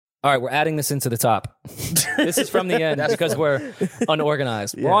All right, we're adding this into the top. This is from the end because we're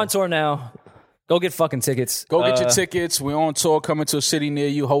unorganized. We're on tour now. Go get fucking tickets. Go get your tickets. We're on tour, coming to a city near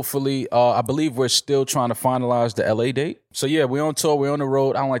you, hopefully. I believe we're still trying to finalize the LA date. So, yeah, we're on tour. We're on the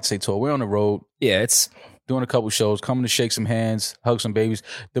road. I don't like to say tour. We're on the road. Yeah, it's... Doing a couple shows, coming to shake some hands, hug some babies.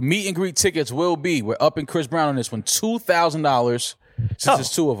 The meet and greet tickets will be, we're upping Chris Brown on this one, $2,000 since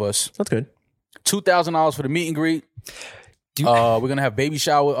it's two of us. That's good. $2,000 for the meet and greet. We're going to have baby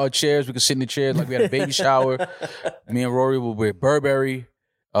shower chairs. We can sit in the chairs like we had a baby shower. Me and Rory will wear Burberry.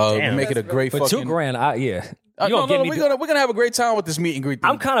 We'll make it a great for fucking... $2,000, yeah. We're gonna have a great time with this meet and greet thing.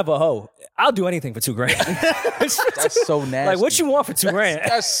 I'm kind of a hoe. I'll do anything for $2,000. That's so nasty. Like, what you want for $2,000?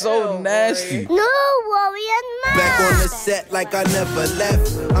 That's so nasty. No, Warrior, no. Back on the set like I never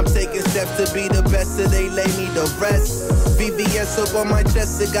left. I'm taking steps to be the best, so they lay me to rest. VVS up on my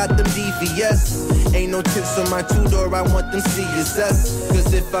chest, it got them DVS. Ain't no tips on my two-door, I want them CSS.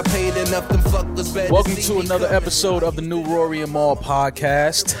 Cause if I paid enough, them fuckers better. Welcome to another episode of the new Rory and Maul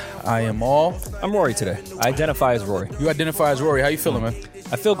podcast. I am Maul. I'm Rory today. I identify as Rory. You identify as Rory. How you feeling, man?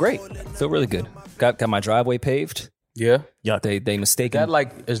 I feel great. I feel really good. Got my driveway paved. Yeah. Yeah. They mistaken.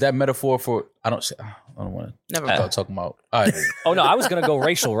 Is that metaphor for? I don't want to. Never start talking about. All right. Oh no, I was gonna go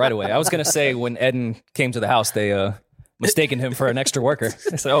racial right away. I was gonna say when Eden came to the house, they mistaken him for an extra worker.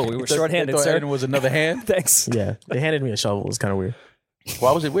 They said, "Oh, we were shorthanded, sir." Eden was another hand. Thanks. Yeah, they handed me a shovel. It was kind of weird.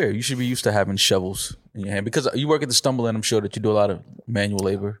 Why was it weird? You should be used to having shovels in your hand because you work at the Stumble, and I'm sure that you do a lot of manual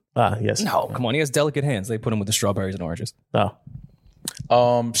labor. Yes. No, come on. He has delicate hands. They put him with the strawberries and oranges. Oh.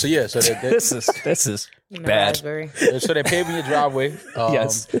 So yeah. So this is bad. So they're paving your driveway.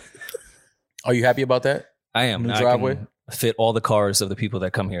 Yes. Are you happy about that? I am. New I driveway? can fit all the cars of the people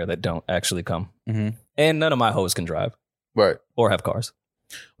that come here that don't actually come. Mm-hmm. And none of my hoes can drive. Right. Or have cars.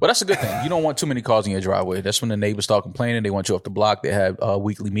 Well, that's a good thing. You don't want too many cars in your driveway. That's when the neighbors start complaining. They want you off the block. They have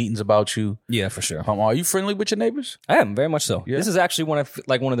weekly meetings about you. Yeah, for sure. Are you friendly with your neighbors? I am, very much so. Yeah. This is actually one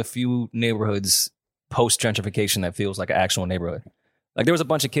of the few neighborhoods post-gentrification that feels like an actual neighborhood. Like, there was a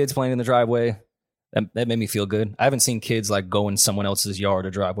bunch of kids playing in the driveway. That made me feel good. I haven't seen kids like go in someone else's yard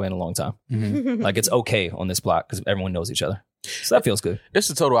or driveway in a long time. Mm-hmm. Like, it's okay on this block because everyone knows each other. So that feels good. It's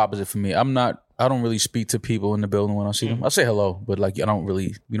the total opposite for me. I don't really speak to people in the building when I see them. I say hello, but like we don't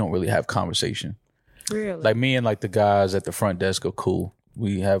really have conversation. Really? Like me and like the guys at the front desk are cool.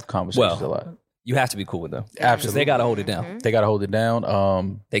 We have conversations a lot. You have to be cool with them. Absolutely. They got to hold it down. They got to hold it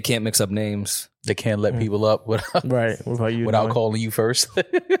down. They can't mix up names. They can't let people up without, Right. What about you? without calling you first.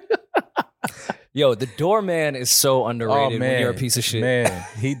 Yo, the doorman is so underrated when you're a piece of shit. Man,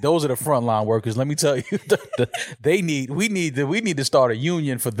 those are the frontline workers. Let me tell you, we need to start a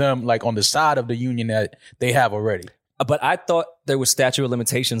union for them, like on the side of the union that they have already. But I thought there was statute of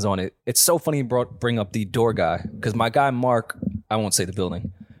limitations on it. It's so funny you bring up the door guy because my guy Mark, I won't say the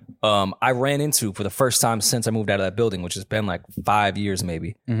building, I ran into for the first time since I moved out of that building, which has been like 5 years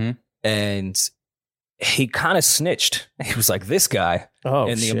maybe. Mm-hmm. And he kind of snitched. He was like, this guy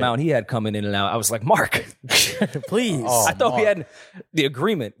and the amount he had coming in and out. I was like, Mark, please. I thought we had the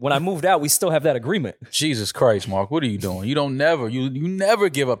agreement. When I moved out, we still have that agreement. Jesus Christ, Mark, what are you doing? You don't never, you never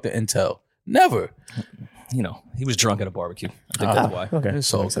give up the intel. Never. You know, he was drunk at a barbecue. I think that's why. Okay. It's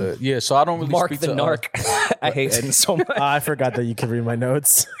so good. Yeah, so I don't really Mark speak the to narc. I hate Eden so much. I forgot that you can read my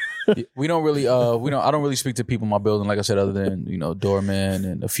notes. we don't really I don't really speak to people in my building, like I said, other than, doorman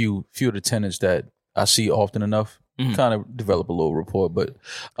and a few of the tenants that I see often enough. Kind of develop a little rapport, but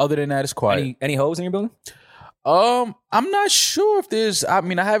other than that, it's quiet. Any hoes in your building? I'm not sure if there's. I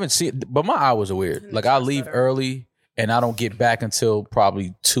mean, I haven't seen, but my hours are weird. Like I leave early and I don't get back until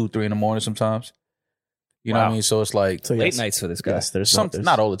probably 2-3 in the morning sometimes. You know what I mean? So it's like late nights for this guy. Yes, there's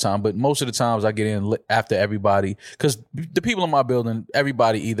not all the time, but most of the times I get in after everybody because the people in my building,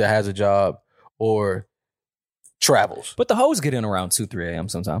 everybody either has a job or travels. But the hoes get in around 2-3 a.m.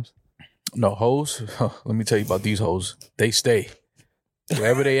 sometimes. No, hoes. Let me tell you about these hoes. They stay.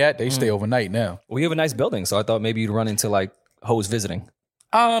 Wherever they at, they stay overnight now. Well, you have a nice building, so I thought maybe you'd run into like hoes visiting.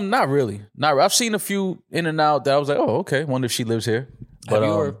 Not really. I've seen a few in and out that I was like, oh, okay. Wonder if she lives here. But have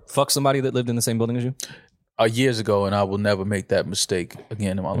you ever fucked somebody that lived in the same building as you? Years ago, and I will never make that mistake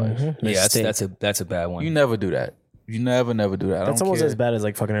again in my life. Yeah, that's a bad one. You never do that. You never do that. That's almost as bad as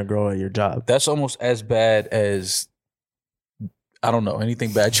like fucking a girl at your job. That's almost as bad as, I don't know,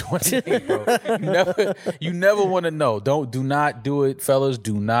 anything bad you want to eat, bro. You never want to know. Do not do it, fellas.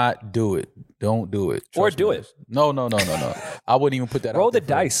 Do not do it. Don't do it. Or Trust do me. it. No. I wouldn't even put that Roll out the there.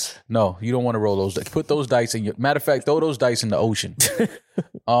 dice. No, you don't want to roll those dice. Put those dice in your, matter of fact, throw those dice in the ocean.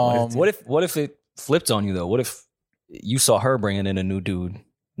 What if it flipped on you though? What if you saw her bringing in a new dude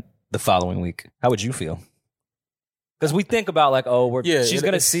the following week? How would you feel? Because we think about like, oh, she's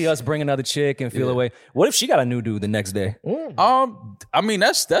gonna it- see us bring another chick and feel away. What if she got a new dude the next day? I mean,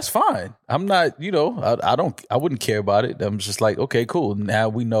 that's fine. I'm not, I wouldn't care about it. I'm just like, okay, cool. Now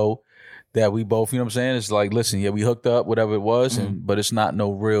we know that we both, you know what I'm saying? It's like, listen, yeah, we hooked up, whatever it was, but it's not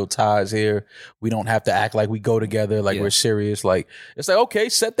no real ties here. We don't have to act like we go together, like we're serious. Like, it's like, okay,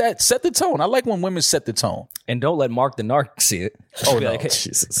 set the tone. I like when women set the tone. And don't let Mark the narc see it. Oh, Be no. like,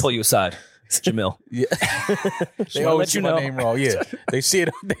 hey, pull you aside. It's Jamil. Yeah. They wanna always let you get my know. name wrong. Yeah. They see it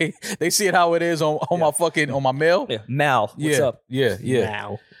they see it how it is on my mail. Yeah. Mal, what's up? Yeah.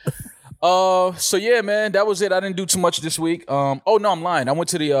 Now. So yeah, man, that was it. I didn't do too much this week. Oh no, I'm lying. I went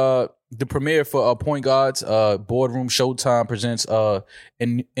to the premiere for Point Guards. Boardroom Showtime presents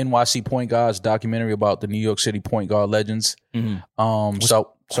NYC Point Guards documentary about the New York City point guard legends.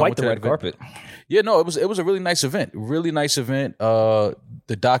 So I Quite went the to that red event. carpet. Yeah, no, it was a really nice event. Really nice event.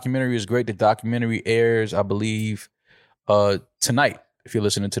 The documentary is great. The documentary airs, I believe, tonight. If you're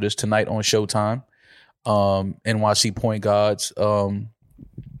listening to this tonight on Showtime, NYC Point Guards.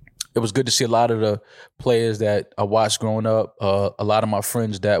 It was good to see a lot of the players that I watched growing up. A lot of my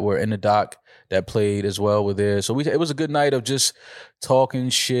friends that were in the doc that played as well were there. So it was a good night of just talking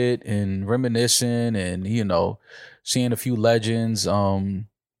shit and reminiscing and, seeing a few legends.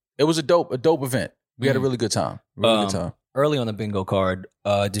 It was a dope event. We had a really good time. Really good time. Early on the bingo card,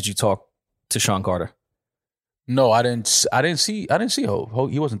 did you talk to Sean Carter? No, I didn't see Ho.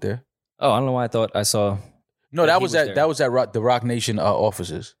 He wasn't there. Oh, I don't know why I thought I saw. No, He that was was there. at the Rock Nation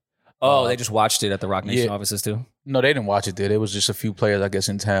offices. Oh, they just watched it at the Rock Nation yeah. offices too? No, they didn't watch it there. There was just a few players, I guess,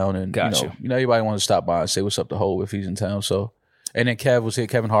 in town, and Gotcha. everybody wanted to stop by and say what's up to Ho if he's in town. So, and then Kev was here.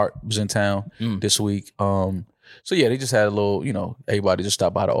 Kevin Hart was in town this week. So yeah, they just had a little, everybody just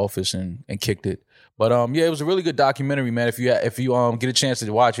stopped by the office and kicked it. But yeah, it was a really good documentary, man. If you get a chance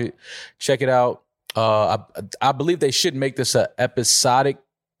to watch it, check it out. I believe they should make this an episodic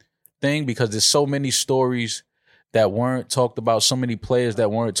thing because there's so many stories that weren't talked about, so many players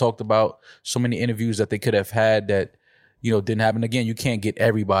that weren't talked about, so many interviews that they could have had that, didn't happen. Again, you can't get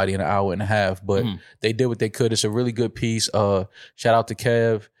everybody in an hour and a half, but they did what they could. It's a really good piece. Shout out to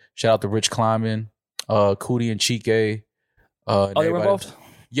Kev. Shout out to Rich Kleiman, Cootie and Chike. Oh, they were involved?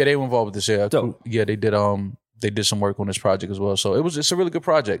 Yeah, they were involved with this. Yeah, Dope. Yeah, they did. They did some work on this project as well. So it's a really good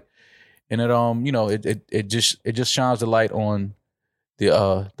project, and it just shines the light on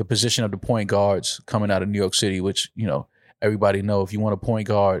the position of the point guards coming out of New York City, which everybody know. If you want a point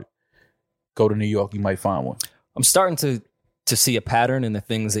guard, go to New York. You might find one. I'm starting to see a pattern in the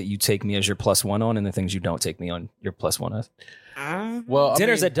things that you take me as your +1 on and the things you don't take me on your +1 as. Well,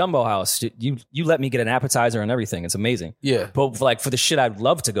 Dinners at Dumbo House. You let me get an appetizer and everything. It's amazing. Yeah. But for the shit I'd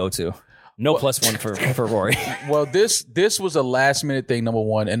love to go to, no +1 for Rory. Well, this was a last minute thing. Number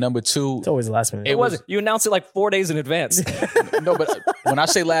one, and number two, It's always the last minute. It wasn't. You announced it like 4 days in advance. no. But when I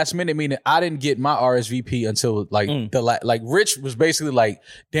say last minute, meaning I didn't get my RSVP until like Rich was basically like,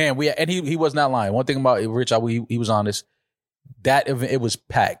 damn, and he was not lying. One thing about Rich, he was honest. That event, it was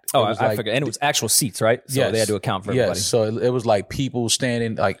packed. Oh, It was I figured. And it was actual seats, right? So Yes. they had to account for everybody. Yes, so it was like people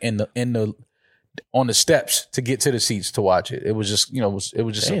standing like on the steps to get to the seats to watch it. It was just it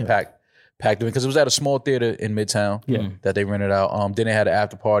was just a Damn. packed event because it was at a small theater in Midtown that they rented out. Then they had an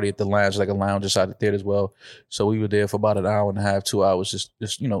after party at the lounge, like a lounge inside the theater as well. So we were there for about an hour and a half, 2 hours, just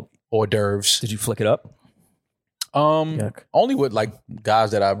hors d'oeuvres. Did you flick it up? Yuck. Only with like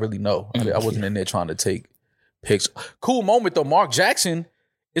guys that I really know. I wasn't in there trying to take pics. Cool moment though. Mark Jackson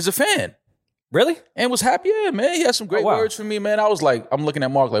is a fan. Really? And was happy, yeah, man. He had some great Oh, wow. words for me, man. I was like, I'm looking at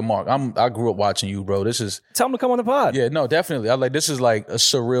Mark like, Mark, I grew up watching you, bro. This is, Tell him to come on the pod. yeah, no, definitely. I like, this is like a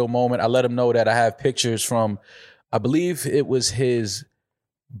surreal moment. I let him know that I have pictures from, I believe it was his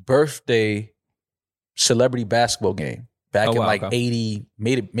birthday celebrity basketball game back Oh, in wow, like okay. 80,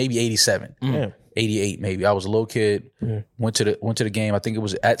 maybe 87, Yeah. 88, maybe. I was a little kid, went to the game. I think it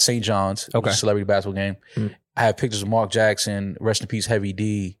was at St. John's. It was Okay. a celebrity basketball game. I have pictures of Mark Jackson, rest in peace, Heavy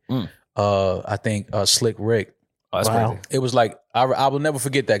D. I think Slick Rick. Oh, that's Wow. crazy. It was like I will never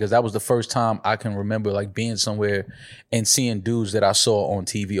forget that because that was the first time I can remember like being somewhere and seeing dudes that I saw on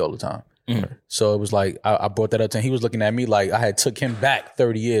TV all the time. So it was like I brought that up to him. He was looking at me like I had took him back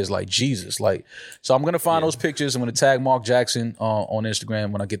 30 years, like Jesus. Like, so I'm gonna find those pictures. I'm gonna tag Mark Jackson on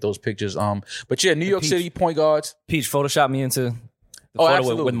Instagram when I get those pictures. But yeah, New York City point guards. Peach, Photoshop me into the Oh, photo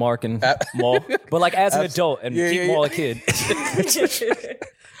absolutely. with Mark and Maul. But like as an adult and Yeah, keep yeah, Maul yeah. a kid.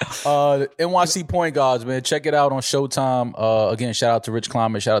 NYC point guards, man. Check it out on Showtime. Again, shout out to Rich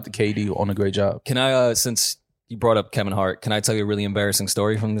Kleiman, shout out to KD on a great job. Can I, since you brought up Kevin Hart, can I tell you a really embarrassing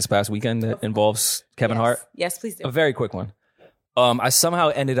story from this past weekend that involves Kevin Hart? Yes, please do. A very quick one. I somehow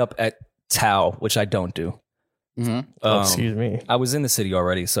ended up at Tao, which I don't do. Excuse me. I was in the city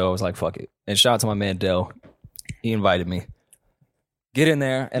already, so I was like, fuck it. And shout out to my man Dell. He invited me. Get in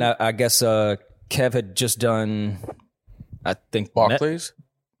there, and I guess Kev had just done, I think, Barclays?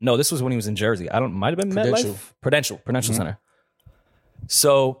 No, this was when he was in Jersey. Might have been Prudential. MetLife? Prudential Center.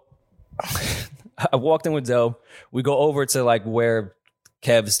 So I walked in with Dell. We go over to like where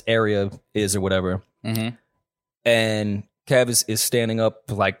Kev's area is or whatever. And Kev is standing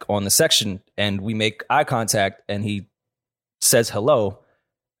up like on the section, and we make eye contact, and he says hello.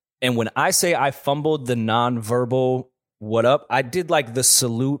 And when I say I fumbled the nonverbal what up, I did like the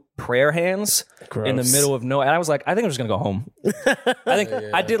salute prayer hands in the middle of no, and I was like, I think I'm just gonna go home. I think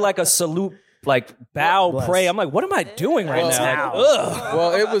I did like a salute, like bow, pray. I'm like, what am I doing right now? Like, ugh.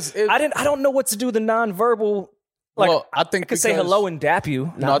 Well, I don't know what to do with the nonverbal. Like, well, I think I could say hello and dap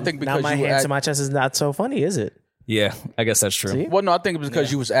you. No, I think because now my hand to my chest is not so funny, is it? Yeah, I guess that's true. See? Well, no, I think it was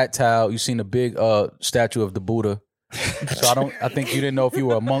because you was at Tao. You seen a big statue of the Buddha. So I think you didn't know if you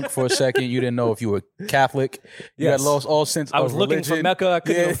were a monk for a second. You didn't know if you were Catholic. You had lost all sense of religion. I was looking for Mecca. I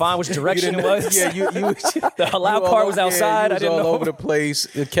couldn't even find which direction it was. Yeah, you the halal card was outside. I didn't all know. over the place.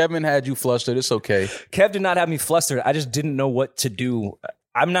 Kevin had you flustered. It's okay. Kev did not have me flustered. I just didn't know what to do.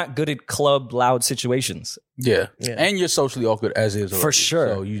 I'm not good at club loud situations. Yeah. And you're socially awkward as is. For sure.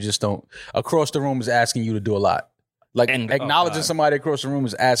 So you just don't. Across the room is asking you to do a lot. Like acknowledging somebody across the room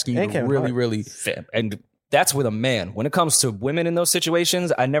is asking you to really. And that's with a man. When it comes to women in those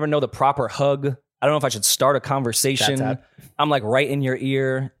situations, I never know the proper hug. I don't know if I should start a conversation. I'm like right in your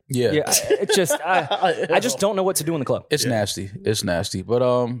ear. Yeah. It just I just don't know what to do in the club. It's nasty. It's nasty. But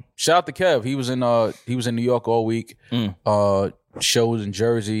shout out to Kev. He was in New York all week. Shows in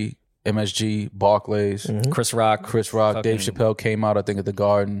Jersey, MSG, Barclays, Chris Rock, Dave Chappelle came out, I think, at the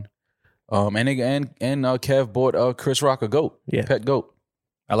Garden. And Kev bought Chris Rock a goat, pet goat.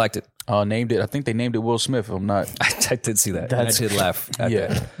 I liked it. Named it. I think they named it Will Smith. If I'm not. I did see that. And I did laugh. At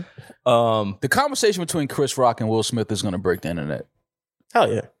that. The conversation between Chris Rock and Will Smith is going to break the internet.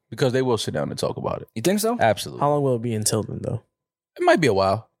 Hell yeah, because they will sit down and talk about it. You think so? Absolutely. How long will it be until then, though? It might be a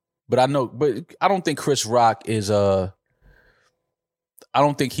while, but I don't think Chris Rock is I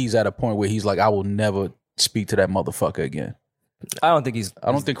don't think he's at a point where he's like, I will never speak to that motherfucker again. I don't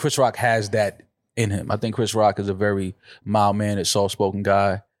think Chris Rock has that in him. I think Chris Rock is a very mild-mannered, soft-spoken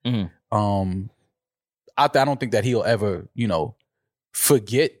guy. I don't think that he'll ever,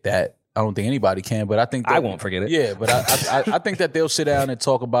 forget that. I don't think anybody can, but I think that, I won't forget it. Yeah, but I think that they'll sit down and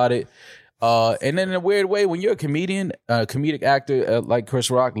talk about it. And then in a weird way, when you're a comedian, comedic actor like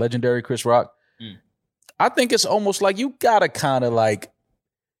Chris Rock, legendary Chris Rock, I think it's almost like you gotta kind of like,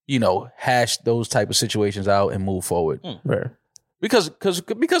 hash those type of situations out and move forward. Right. Because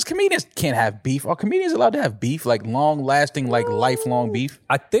comedians can't have beef. Are comedians allowed to have beef, like long-lasting, like lifelong beef?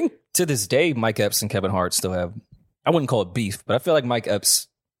 I think to this day, Mike Epps and Kevin Hart still have, I wouldn't call it beef, but I feel like Mike Epps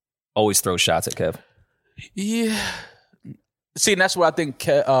always throws shots at Kev. Yeah. See, and that's why I think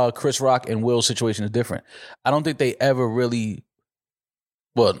Chris Rock and Will's situation is different. I don't think they ever really,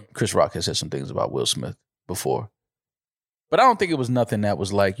 well, Chris Rock has said some things about Will Smith before, but I don't think it was nothing that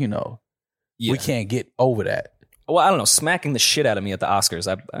was like, we can't get over that. Well, I don't know, smacking the shit out of me at the Oscars.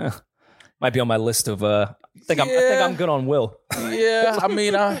 I might be on my list of. I think I'm good on Will. Yeah, I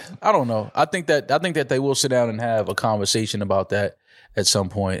mean, I don't know. I think that they will sit down and have a conversation about that at some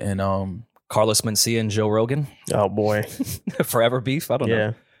point. And Carlos Mencia and Joe Rogan. Oh boy, forever beef. I don't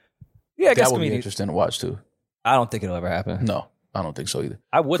know. Yeah, I guess that would be interesting to watch too. I don't think it'll ever happen. No, I don't think so either.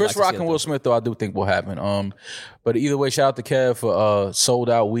 I would. Chris Rock and Will Smith, though, I do think will happen. But either way, shout out to Kev for a sold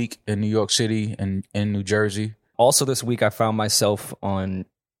out week in New York City and in New Jersey. Also, this week I found myself on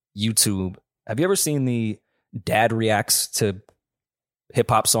YouTube. Have you ever seen the Dad Reacts to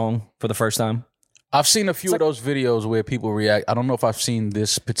Hip Hop Song for the first time? I've seen a few of those videos where people react. I don't know if I've seen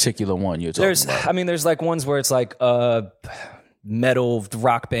this particular one you're talking about. There's like ones where it's like metal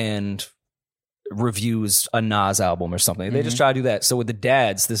rock band reviews a Nas album or something. They just try to do that. So with the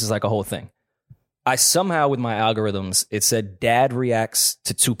dads, this is like a whole thing. I somehow, with my algorithms, it said Dad Reacts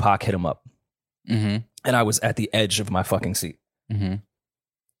to Tupac Hit 'Em Up. And I was at the edge of my fucking seat.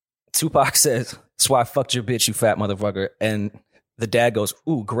 Tupac says, "That's why I fucked your bitch, you fat motherfucker." And the dad goes,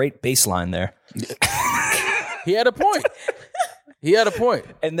 "Ooh, great bass line there." He had a point.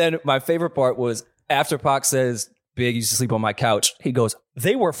 And then my favorite part was after Pac says, "Big used to sleep on my couch," he goes,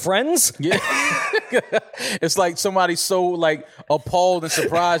 "They were friends?" Yeah. It's like somebody's so like appalled and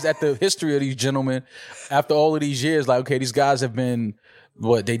surprised at the history of these gentlemen after all of these years. Like, okay, these guys have been,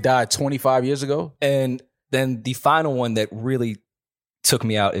 they died 25 years ago? And then the final one that really took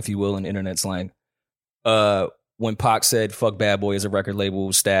me out, if you will, in internet slang, when Pac said, "Fuck Bad Boy" as a record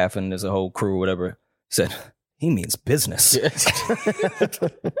label staff and there's a whole crew or whatever, said, He means business.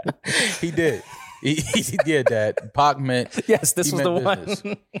 He did. He did that. Pac meant. Yes, this he was the meant one.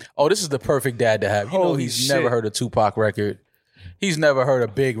 business. Oh, this is the perfect dad to have. You know, Holy he's shit. never heard a Tupac record. He's never heard a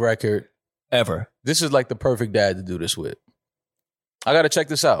big record. Ever. This is like the perfect dad to do this with. I got to check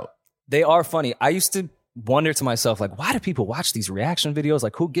this out. They are funny. I used to wonder to myself, like, why do people watch these reaction videos?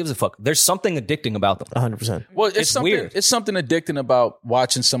 Like, who gives a fuck? There's something addicting about them. 100%. Well, it's It's something, weird. It's something addicting about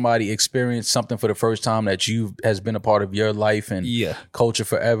watching somebody experience something for the first time that has been a part of your life and Yeah. culture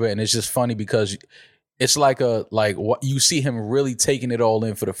forever. And it's just funny because it's like what you see him really taking it all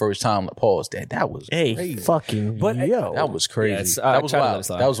in for the first time. Like, pause, Dad, that was Hey, crazy. fucking But- yo. That was crazy. Yes, I that was try to let it wild.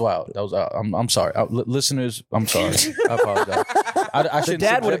 slide. That was wild. That was. I'm sorry, listeners. I'm sorry. I apologize. I The shouldn't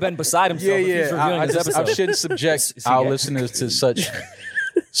dad would have subject- been beside himself Yeah, if he yeah. was reviewing this I episode. shouldn't subject See, our yeah. listeners to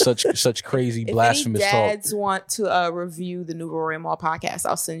such crazy If blasphemous any talk. dads want to review the new Rory and Maul podcast,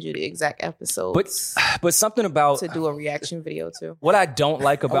 I'll send you the exact episodes But something about to do a reaction video too. what I don't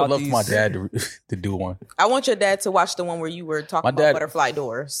like I would about love these. for my dad to do one. I want your dad to watch the one where you were talking My about dad- butterfly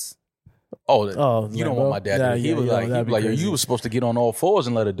doors. Oh, Oh, you don't Lambo? want my dad to Yeah, do it. He yeah, was yeah, like, that'd be yo, crazy. you were supposed to get on all fours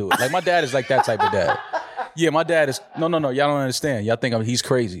and let her do it. Like, my dad is like that type of dad. Yeah, my dad is, no, y'all don't understand. Y'all think he's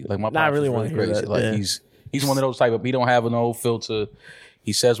crazy. Like, my Nah, I pops really is wanna hear crazy. that, Like, yeah. he's one of those type of, he don't have no filter.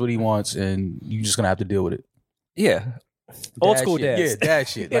 He says what he wants, and you're just going to have to deal with it. Yeah. Old Dad school shit. dads. Yeah, dad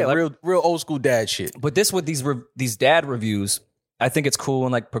shit. Yeah, Like, like- real old school dad shit. But this with these dad reviews, I think it's cool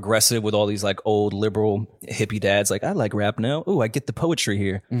and like progressive with all these like old liberal hippie dads. Like, I like rap now. Ooh, I get the poetry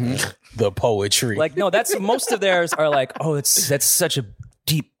here. The poetry. Like, no, that's most of theirs are like, oh, that's such a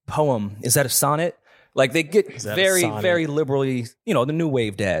deep poem. Is that a sonnet? Like, they get that a very, sonnet? very liberally, the new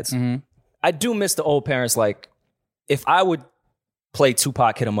wave dads. I do miss the old parents. Like, if I would play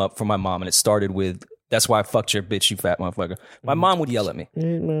Tupac Hit 'Em Up for my mom and it started with, that's why I fucked your bitch, you fat motherfucker. My mom would yell at me. My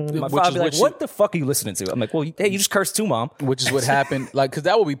Which father is would be like, what what the fuck are you listening to? I'm like, well, hey, you just cursed too, Mom. Which is what happened. Like, because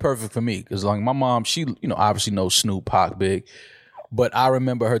that would be perfect for me. Because like my mom, she obviously knows Snoop, Pac, Big, but I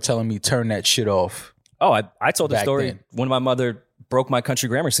remember her telling me turn that shit off. Oh, I told the Back story then. when my mother broke my Country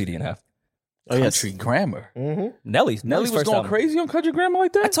Grammar CD in half. Oh, yes. Country grammar. Nelly Nelly was first going album. crazy on country grammar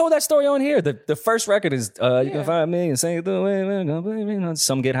like I that. told that story on here. The first record is you can find me and say it the way we're gonna play me.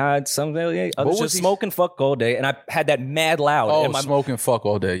 Some get high, some others was just he- smoke and fuck all day. And I had that mad loud. Oh, and my, smoking fuck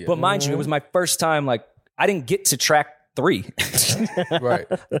all day. Yeah. but mind you, it was my first time. Like, I didn't get to track 3. right.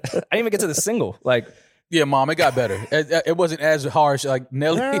 I didn't even get to the single. Like, Yeah, Mom, it got better. It wasn't as harsh. Like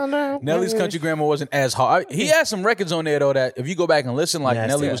Nelly's country grammar wasn't as hard. He had some records on there though that if you go back and listen, like Yes,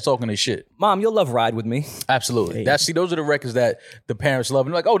 Nelly yeah. was talking his shit. Mom, you'll love Ride With Me. Absolutely. Those are the records that the parents love.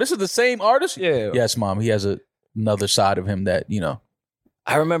 And like, oh, this is the same artist? Yeah. Yes, Mom. He has another side of him that,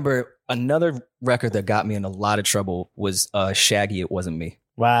 I remember another record that got me in a lot of trouble was Shaggy, It Wasn't Me.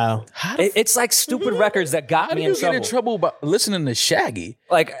 Wow. It's like stupid records that got How do me you in get trouble. in trouble by listening to Shaggy?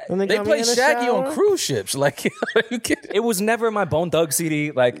 Like, When They come play in the Shaggy on shower? cruise ships. Like, you kidding? it was never my Bone Thug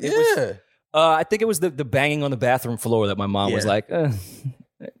CD. Like, it was. Yeah. I think it was the banging on the bathroom floor that my mom was Yeah. like, I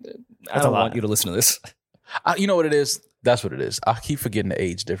a don't lot. want you to listen to this. You know what it is? That's what it is. I keep forgetting the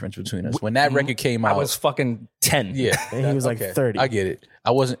age difference between us. When that record came I out, was fucking 10. yeah, And he was like 30. I get it.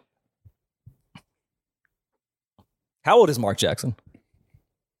 I wasn't. How old is Mark Jackson?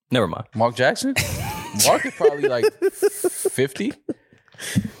 Never mind. Mark Jackson? Mark is probably like 50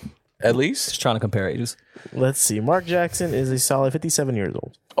 at least. Just trying to compare ages. Let's see. Mark Jackson is a solid 57 years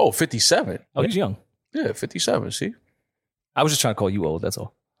old. Oh, 57. Oh, he's young. Yeah, 57. See? I was just trying to call you old. That's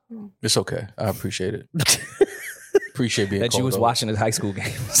all. It's okay. I appreciate it. Appreciate being That you called was old. watching his high school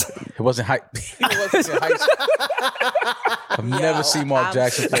games. It wasn't high. It wasn't in high school. I've never seen Mark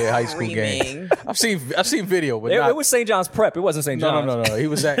Jackson play a high school game. I've seen video, but not, it was St. John's Prep. It wasn't St. John's. no. He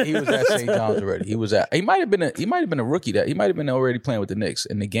was at St. John's already. He might have been a rookie that he might have been already playing with the Knicks,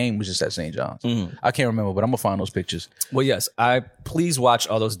 and the game was just at St. John's. I can't remember, but I'm gonna find those pictures. Well, yes. Please watch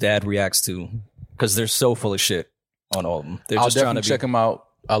all those dad reacts too, because they're so full of shit on all of them. They're I'll just trying definitely to check them out.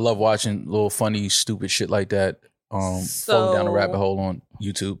 I love watching little funny, stupid shit like that. Falling down the rabbit hole on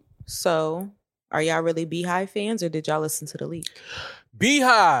YouTube. So, are y'all really Beehive fans, or did y'all listen to the leak?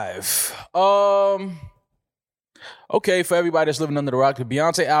 Beehive. Okay, for everybody that's living under the rock, the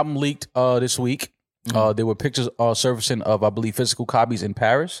Beyonce album leaked this week. There were pictures surfacing of, I believe, physical copies in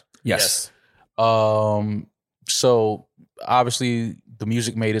Paris. Yes. So obviously the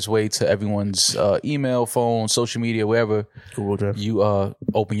music made its way to everyone's email, phone, social media, wherever Google Drive. you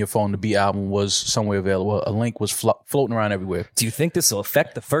open your phone. The B album was somewhere available. A link was floating around everywhere. Do you think this will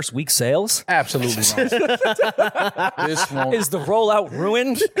affect the first week's sales? Absolutely not. This won't. Is the rollout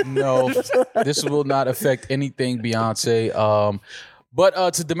ruined? No, this will not affect anything, Beyonce.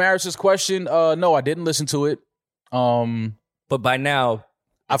 But to Damaris's question, no, I didn't listen to it. But by now,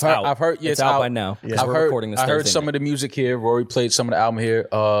 I've heard. Yeah, it's out by now. Yeah. 'cause I've we're heard. recording this. I heard Thursday some night. of the music here. Rory played some of the album here.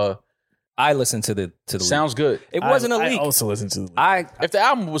 I listened to the Sounds good. It wasn't a I leak. also listened to the leak. If the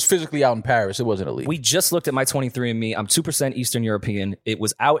album was physically out in Paris, it wasn't a leak. We just looked at my 23andMe. I'm 2% Eastern European. It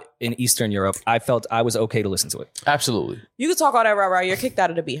was out in Eastern Europe. I felt I was okay to listen to it. Absolutely. You can talk all that right. You're kicked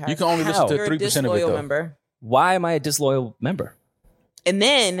out of the Beehive. You can only listen to You're a 3% of it, disloyal though. member. Why am I a disloyal member? And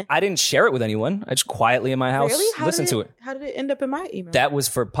then, I didn't share it with anyone. I just quietly in my house really, listened to it. How did it end up in my email? That was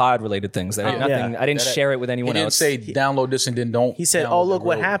for pod related things. That had Oh. nothing. Yeah. I didn't share it with He anyone didn't else. say download this and then don't. He said, download "Oh, the look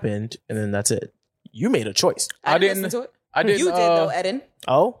what road. happened," and then that's it. You made a choice. I I didn't didn't- listen to it. I didn't. You did though, Eden.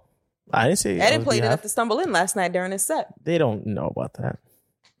 Oh, I didn't say. Eden played it at the Stumble In last night during his set. They don't know about that.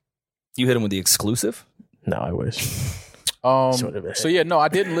 You hit him with the exclusive. No, I wish. Should've been. So yeah, no, I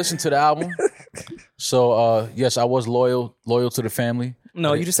didn't listen to the album. So yes, I was loyal to the family.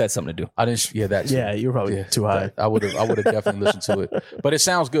 No, you just had something to do. I didn't. Yeah, that's Yeah, you're probably too high. I would have definitely listened to it. But it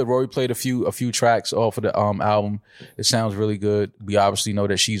sounds good. Rory played a few tracks off of the album. It sounds really good. We obviously know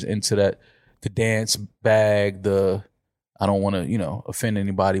that she's into that, the dance bag. I don't want to offend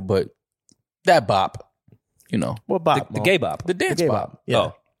anybody, but that bop, What bop? The gay bop. the dance gay bop. bop. Yeah.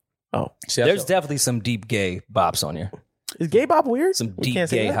 Oh, Oh, See, there's definitely some deep gay bops on here. is gay bop weird? Some We deep can't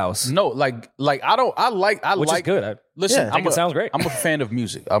say gay that? house, no like I which like is good. Listen, Yeah, I think it sounds great. I'm a fan of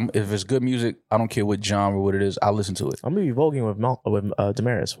music. If it's good music, I don't care what genre, what it is. I listen to it. I'm gonna be voguing with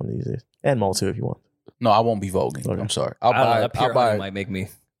Damaris one of these days, and Mol too if you want. No, I won't be voguing. Okay. I'm sorry. I don't know, that pure I'll buy honey it. might make me.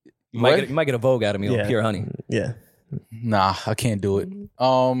 You What? might get a Vogue out of me on Yeah. pure honey, Yeah, Nah, I can't do it.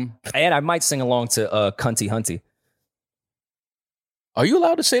 and I might sing along to Cunty Hunty. Are you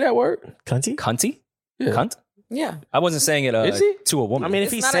allowed to say that word? cunty. Cunty, Yeah. cunt. Yeah. I wasn't saying it Is he? to a woman. I mean, if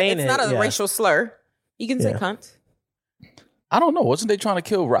It's he's not saying it's not a yeah. racial slur. You can say Yeah. cunt. I don't know. Wasn't they trying to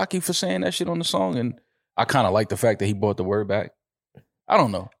kill Rocky for saying that shit on the song? And I kind of like the fact that he brought the word back. I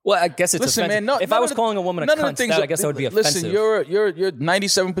don't know. well, I guess it's Listen, offensive. man. If I was calling a woman a cunt, I guess that would be offensive. Listen, you're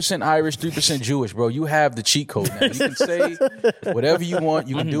 97% Irish, 3% Jewish, bro. You have the cheat code now. You can say whatever you want.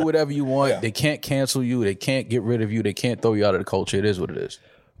 You can do whatever you want. They can't cancel you. They can't get rid of you. They can't throw you out of the culture. It is what it is.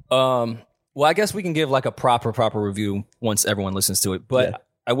 Well, I guess we can give like a proper review once everyone listens to it. But Yeah.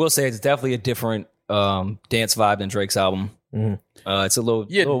 I will say it's definitely a different dance vibe than Drake's album. Mhm. It's a little,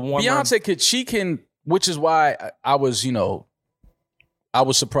 Yeah, little warmer. Beyonce can, which is why I was, I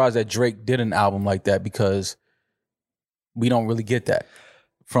was surprised that Drake did an album like that because we don't really get that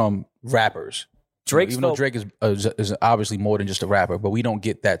from rappers. Drake's Even though felt- Drake is obviously more than just a rapper, but we don't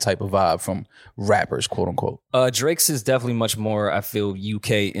get that type of vibe from rappers, quote unquote. Drake's is definitely much more, I feel,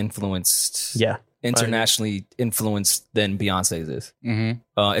 UK influenced, Yeah, internationally influenced than Beyonce's is.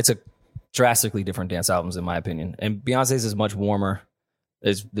 Mm-hmm. It's a drastically different dance albums in my opinion, and Beyonce's is much warmer.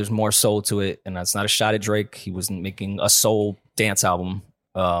 There's more soul to it, and that's not a shot at Drake. He wasn't making a soul dance album.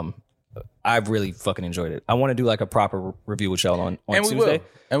 I really fucking enjoyed it. I want to do like a proper review with y'all on And we Tuesday. will.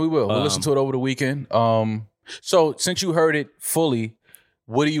 And we will. We'll listen to it over the weekend. So since you heard it fully,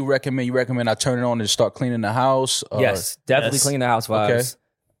 what do you recommend? You recommend I turn it on and start cleaning the house? Yes, definitely Yes. clean the house vibes.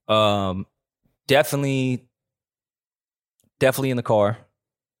 Definitely in the car.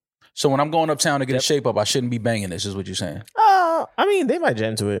 So when I'm going uptown to get Yep. a shape up, I shouldn't be banging this, is what you're saying. I mean, they might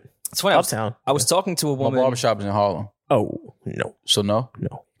jam to it. It's funny. Uptown. I was talking to a My woman. You barbershop is in Harlem. Oh no, So no?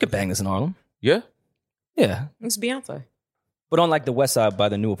 no. could bang this in Harlem. Yeah? Yeah, It's Beyonce. but on like the west side by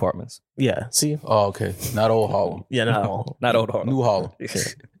the new apartments. Yeah. See. Oh, okay. Not old Harlem. Yeah. No. Not old Harlem. New Harlem.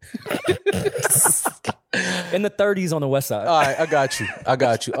 In the 30s on the west side. All right, I got you.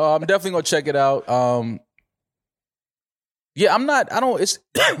 I'm definitely gonna check it out. Yeah, it's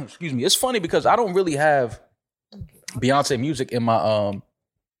excuse me. It's funny because I don't really have Beyonce music in my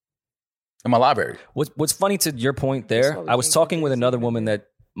library. What's funny to your point That's there, what we I was think talking it with is. another woman that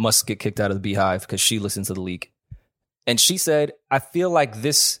must get kicked out of the Beehive because she listened to the leak. And she said, I feel like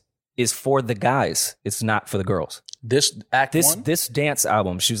this is for the guys. It's not for the girls. This act one? This dance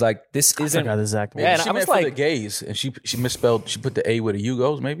album, she was like, this I isn't. forgot the exact one. Yeah, and she I was meant for the like- gays, and she misspelled. She put the A where the U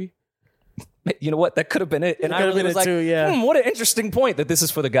goes. Maybe. You know what? That could have been it. And It I could have really been was it like, too, yeah. what an interesting point that this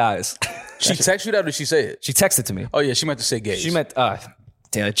is for the guys. She texted you that, or did she say it? She texted to me. Oh yeah, she meant to say gays. She meant,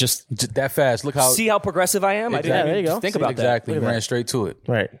 damn it, just that fast. Look how see how progressive I am. I didn't Yeah, even there you go. think See, about exactly. Look at Ran that. straight to it.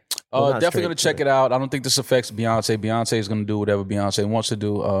 Right. Well, not Definitely straight, gonna check it out. I don't think this affects Beyonce. Beyonce is gonna do whatever Beyonce wants to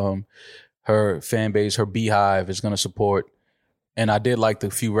do. Her fan base, her Beehive is gonna support. And I did like the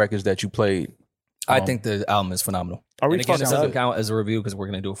few records that you played. that. I think the album is phenomenal. Are we And again, fucked this doesn't up? count as a review because we're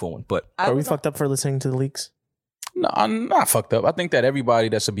going to do a full one. But Are we fucked up for listening to the leaks? No, I'm not fucked up. I think that everybody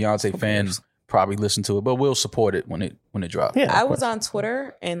that's a Beyonce fan probably listen to it, but we'll support it when it drops. Yeah, I of was course. on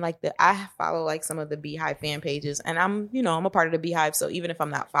Twitter and I follow like some of the Beehive fan pages, and I'm a part of the Beehive, so even if I'm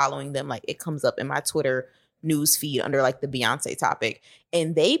not following them, like it comes up in my Twitter news feed under like the Beyonce topic,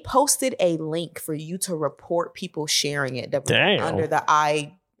 and they posted a link for you to report people sharing it Damn. under the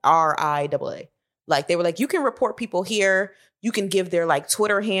IRIAA. Like they were like, you can report people here. You can give their like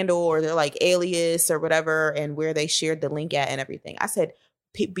Twitter handle or their like alias or whatever, and where they shared the link at and everything. I said,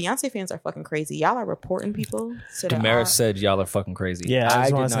 Beyonce fans are fucking crazy. Y'all are reporting people. To the Damaris said y'all are fucking crazy. Yeah, I just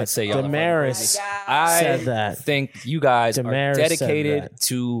did wanna not say y'all Damaris are fucking crazy. Oh my I said that. think you guys Damaris are said dedicated that.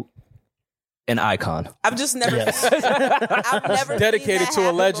 to an icon. I've just never, Yes. I've never Dedicated seen to that a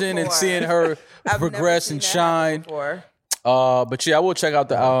happen legend and before. seeing her I've never progress seen and that happen shine. before. But yeah, I will check out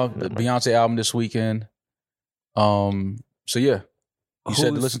the Beyonce album this weekend. So yeah, you said to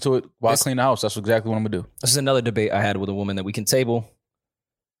Who's- listen to it while I this- clean the house. That's exactly what I'm gonna do. This is another debate I had with a woman that we can table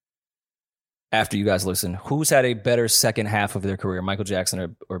after you guys listen. Who's had a better second half of their career, Michael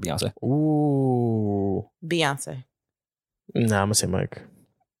Jackson or Beyonce? Ooh. Beyonce. Nah, I'm gonna say Mike.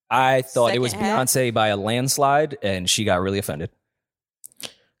 I thought it was Second half? Beyonce by a landslide, and she got really offended.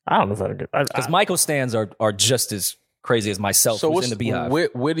 I don't know if I could. Because Michael stands are just as crazy as myself, So who's what's in the Beehive.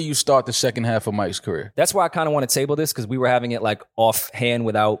 where do you start the second half of Mike's career? That's why I kind of want to table this, because we were having it like offhand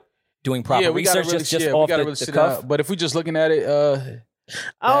without doing proper we gotta research, really, just we off gotta the, really the sit cuff. down. But if we're just looking at it,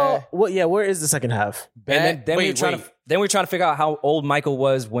 Oh, well, yeah. Where is the second half? And then we were trying to figure out how old Michael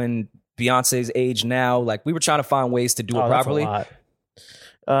was when Beyonce's age now. Like we were trying to find ways to do it Oh, that's a properly. lot.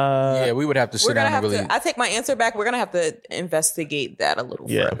 yeah, we would have to We're sit gonna down have and really. to. I take my answer back. We're gonna have to investigate that a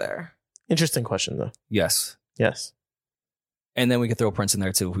little Yeah. further. Interesting question, though. Yes. Yes. And then we could throw Prince in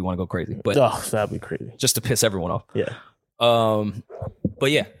there too if we want to go crazy. But Oh, that'd be crazy. just to piss everyone off. Yeah.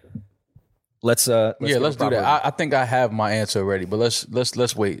 But yeah. Let's Let's do do it properly. that. I think I have my answer already, but let's wait. And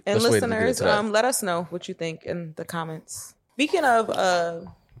let's wait until we get listeners, to that. let us know what you think in the comments. Speaking of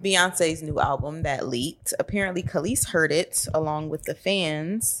Beyonce's new album that leaked, apparently Khalees heard it along with the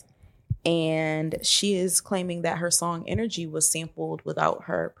fans, and she is claiming that her song "Energy" was sampled without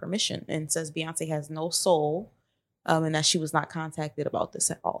her permission, and says Beyonce has no soul, and that she was not contacted about this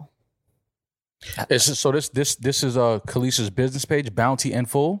at all. So this is Khalees's business page, Bounty in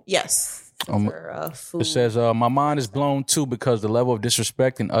Full. Yes. For, food. It says, my mind is blown too because the level of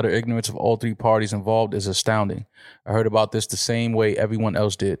disrespect and utter ignorance of all three parties involved is astounding. I heard about this the same way everyone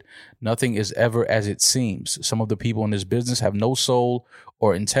else did. Nothing is ever as it seems. Some of the people in this business have no soul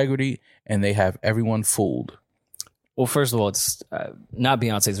or integrity, and they have everyone fooled. Well, first of all, it's not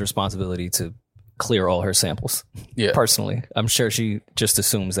Beyonce's responsibility to clear all her samples. Yeah. Personally, I'm sure she just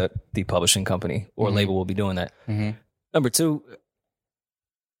assumes that the publishing company or label will be doing that. Mhm. Number two,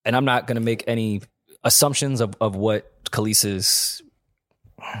 and I'm not going to make any assumptions of what Khalees's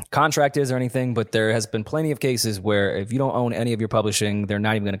contract is or anything, but there has been plenty of cases where if you don't own any of your publishing, they're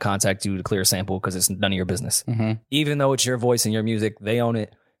not even going to contact you to clear a sample because it's none of your business. Mhm. Even though it's your voice and your music, they own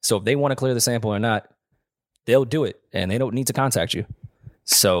it. So if they want to clear the sample or not, they'll do it, and they don't need to contact you.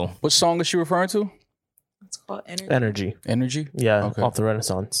 So What song is she referring to? It's called Energy. Energy. Energy? Yeah, Okay. off the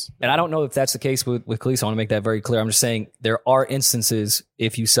Renaissance. And I don't know if that's the case with Khalees. I want to make that very clear. I'm just saying there are instances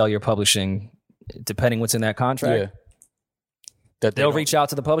if you sell your publishing, depending what's in that contract, Yeah. That they'll don't- reach out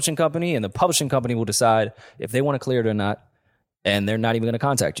to the publishing company, and the publishing company will decide if they want to clear it or not, and they're not even going to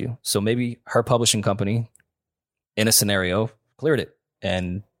contact you. So maybe her publishing company, in a scenario, cleared it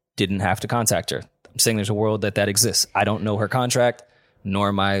and didn't have to contact her. I'm saying there's a world that exists. I don't know her contract, nor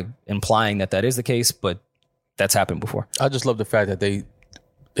am I implying that is the case, but that's happened before. I just love the fact that they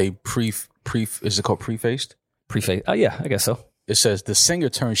is it called prefaced? Preface. Oh yeah, I guess so. It says the singer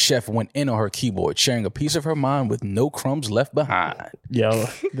turned chef went in on her keyboard, sharing a piece of her mind with no crumbs left behind. Yo,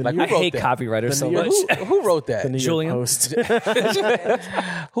 the Like, New, I Who wrote hate that? copywriters so New much. York- Who wrote the New that? Julian? York Post.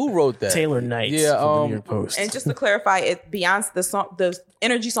 Who wrote that? Taylor Knight. Yeah, for the New York Post. And just to clarify, it Beyonce the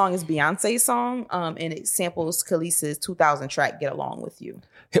Energy song is Beyonce's song, and it samples Khalees's 2000 track "Get Along with You."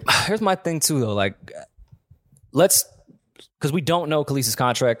 Here's my thing too, though. Like, because we don't know Khalees's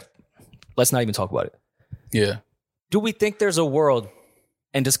contract. Let's not even talk about it. Yeah. Do we think there's a world,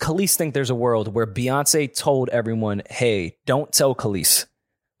 and does Khalees think there's a world where Beyonce told everyone, "Hey, don't tell Khalees"?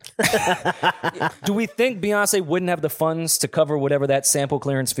 Do we think Beyonce wouldn't have the funds to cover whatever that sample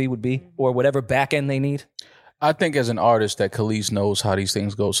clearance fee would be, or whatever back end they need? I think as an artist that Khalees knows how these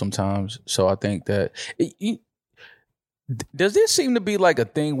things go sometimes. So I think that does there seem to be like a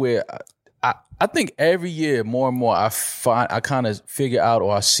thing where I think every year more and more I kind of figure out,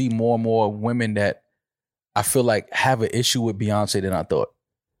 or I see more and more women that I feel like have an issue with Beyonce than I thought.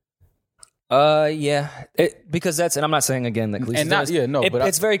 Yeah, because that's, and I'm not saying again that Khalees And not- does. yeah, no, but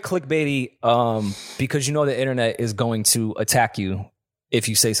it's very clickbaity. Because you know the internet is going to attack you if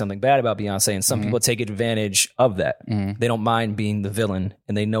you say something bad about Beyonce, and some people take advantage of that. They don't mind being the villain,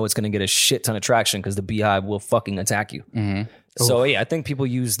 and they know it's going to get a shit ton of traction because the Beehive will fucking attack you. So yeah, I think people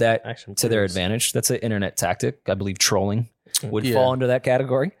use that Action to their figures. advantage. That's an internet tactic. I believe trolling would Yeah. fall under that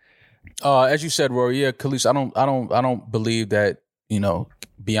category. As you said, Rory, yeah, Khalees, I don't believe that, you know,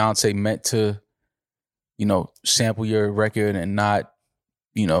 Beyonce meant to, you know, sample your record and not,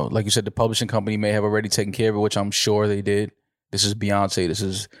 you know, like you said, the publishing company may have already taken care of it, which I'm sure they did. This is Beyonce. This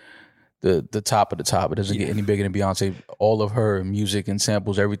is the top of the top. It doesn't get any bigger than Beyonce. All of her music and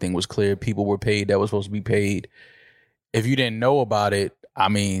samples, everything was clear. People were paid that was supposed to be paid. If you didn't know about it, I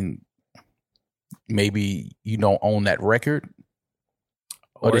mean, maybe you don't own that record.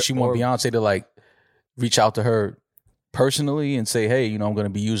 Or did she want Beyonce to like reach out to her personally and say, hey, you know, I'm going to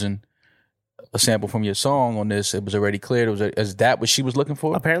be using a sample from your song on this. It was already cleared. Is that what she was looking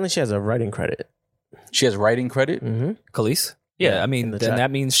for? Apparently, she has a writing credit. She has writing credit? Mm-hmm. Khalees? Yeah, I mean, in the then chat.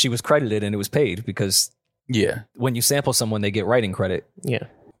 that means she was credited and it was paid because Yeah. when you sample someone, they get writing credit. Yeah.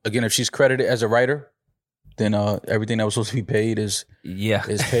 Again, if she's credited as a writer, then everything that was supposed to be paid is Yeah.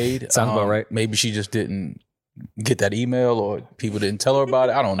 paid. Sounds about right. Maybe she just didn't get that email or people didn't tell her about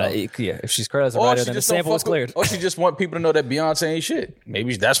it. I don't know. Yeah, if she's credited as a Or writer, she then the just don't sample was fuck with- cleared. Or she just want people to know that Beyonce ain't shit.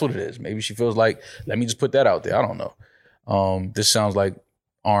 Maybe that's what it is. Maybe she feels like, let me just put that out there. I don't know. This sounds like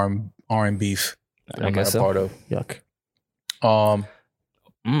R&B beef that I I'm guess not a so. part of. Yuck.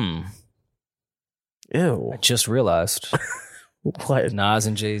 Ew. I just realized What? Nas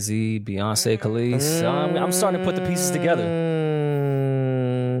and Jay-Z, Beyonce, Khalees. I'm starting to put the pieces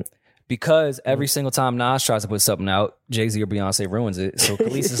together because every single time Nas tries to put something out, Jay-Z or Beyonce ruins it. So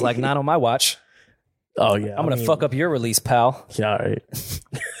Khalees is like, not on my watch. Oh yeah. I'm going to fuck up your release, pal. Yeah. All right.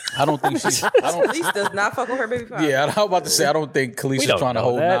 I don't think she's. I don't. Khalees does not fuck with her baby father. Yeah, I was about to say I don't think Khalees is don't trying to know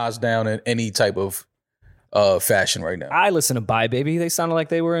hold that. Nas down in any type of fashion right now. I listen to Bye Baby. They sounded like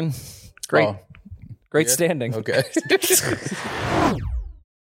they were in great Oh, standing. okay.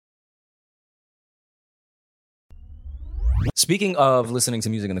 Speaking of listening to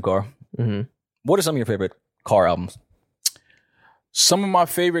music in the car, Mhm. what are some of your favorite car albums? Some of my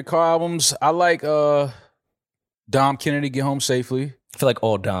favorite car albums, I like Dom Kennedy, Get Home Safely. I feel like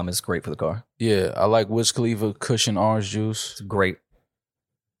all Dom is great for the car. Yeah, I like Wiz Khalifa, Cushion Orange Juice. It's great,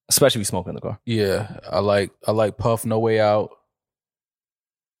 especially if you smoke in the car. Yeah, I like Puff, No Way Out.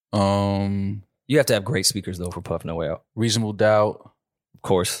 You have to have great speakers though for Puff No Way Out. Reasonable Doubt. Of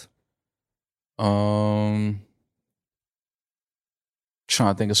course. Trying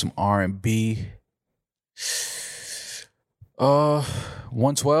to think of some R&B.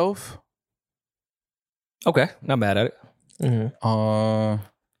 112. Okay, not mad at it. Mhm.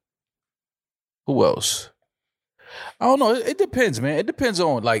 Who else? I don't know. It depends, man. It depends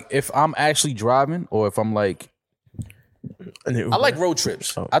on like if I'm actually driving or if I'm like. I like road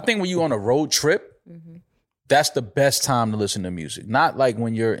trips. Oh. I think when you're on a road trip, that's the best time to listen to music. Not like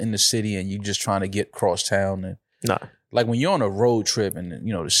when you're in the city and you're just trying to get cross town. And Nah. like when you're on a road trip and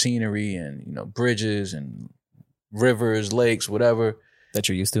you know the scenery and you know bridges and rivers, lakes, whatever. That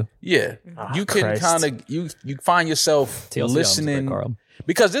you're used to. Yeah, you can Christ. kind of you find yourself TLC album's a listening great car album.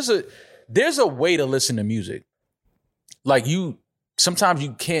 because there's a way to listen to music. Like sometimes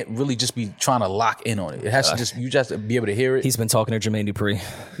you can't really just be trying to lock in on it. It has to you just have to be able to hear it. He's been talking to Jermaine Dupri.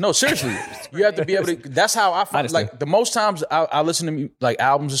 No, seriously, you have to be able to. That's how I find. understand. Like the most times I listen to like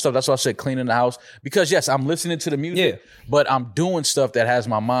albums and stuff. That's why I said cleaning the house because yes, I'm listening to the music, but I'm doing stuff that has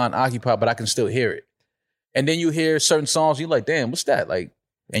my mind occupied, but I can still hear it. And then you hear certain songs, you're like, damn, what's that? Like,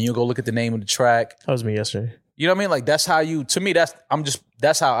 and you go look at the name of the track. That was me yesterday. You know what I mean? Like that's how to me,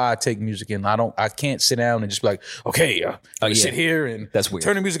 that's how I take music in. I can't sit down and just be like, okay, sit here and That's weird.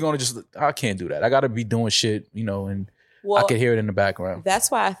 turn the music on and I can't do that. I got to be doing shit, you know, and Well, I can hear it in the background.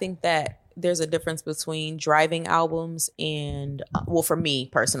 That's why I think that there's a difference between driving albums and, well, for me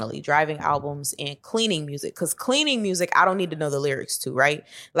personally, driving albums and cleaning music. Because cleaning music, I don't need to know the lyrics to, right?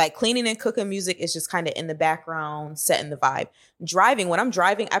 Like cleaning and cooking music is just kind of in the background, setting the vibe. Driving, when I'm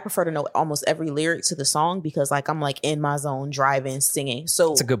driving, I prefer to know almost every lyric to the song because like I'm like in my zone driving, singing. So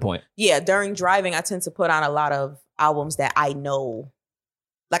That's a good point. yeah, during driving, I tend to put on a lot of albums that I know.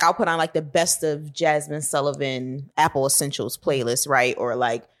 Like I'll put on like the best of Jasmine Sullivan Apple Essentials playlist, right? Or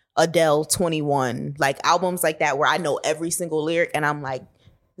like Adele 21, like albums like that where I know every single lyric and I'm like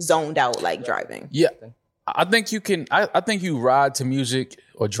zoned out like driving. Yeah. I think you can, I think you ride to music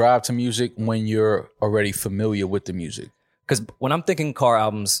or drive to music when you're already familiar with the music. Because when I'm thinking car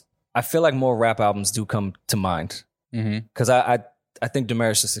albums, I feel like more rap albums do come to mind. Mm-hmm. Because I I think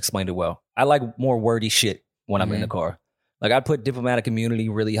Damaris just explained it well. I like more wordy shit when I'm in the car. Like I'd put Diplomatic Immunity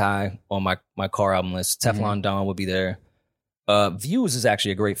really high on my car album list. Teflon Don would be there. Views is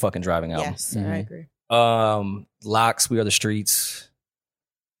actually a great fucking driving album. Yes, I agree. Locks, We Are the Streets.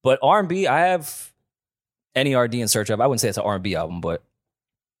 But R&B, I have NERD in Search Of. I wouldn't say it's an R&B album, but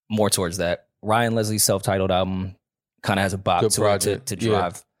more towards that. Ryan Leslie's self-titled album kind of has a bop Good to project. it to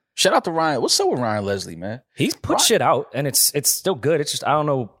drive. Yeah. Shout out to Ryan. What's up with Ryan Leslie, man? He's put shit out, and it's still good. It's just, I don't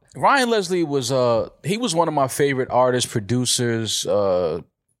know. Ryan Leslie was he was one of my favorite artists, producers,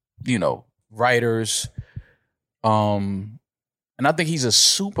 writers. And I think he's a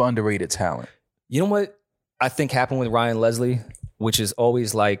super underrated talent. You know what I think happened with Ryan Leslie, which is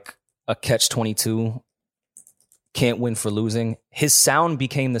always like a catch-22, can't win for losing. His sound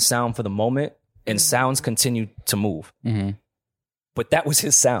became the sound for the moment, and sounds continue to move. Mm-hmm. But that was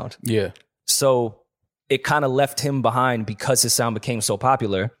his sound. Yeah. So it kind of left him behind because his sound became so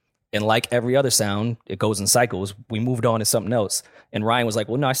popular. And like every other sound, it goes in cycles. We moved on to something else. And Ryan was like,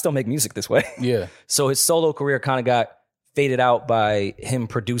 well, no, I still make music this way. Yeah. So his solo career kind of got faded out by him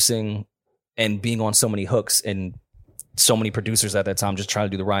producing and being on so many hooks, and so many producers at that time just trying to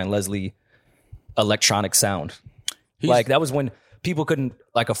do the Ryan Leslie electronic sound. Like that was when people couldn't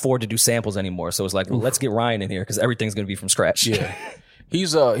like afford to do samples anymore. So it's like, well, let's get Ryan in here because everything's going to be from scratch. Yeah.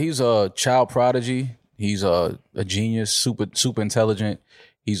 He's a child prodigy. He's a genius, super intelligent.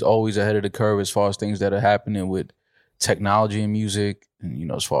 He's always ahead of the curve as far as things that are happening with technology and music,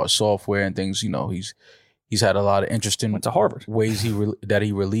 and as far as software and things. He's had a lot of interesting Went to Harvard. ways that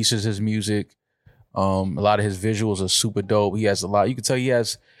he releases his music. A lot of his visuals are super dope. He has a lot. You can tell he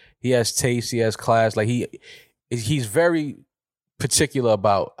has taste. He has class. Like he's very particular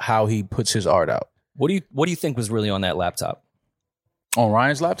about how he puts his art out. What do you think was really on that laptop? On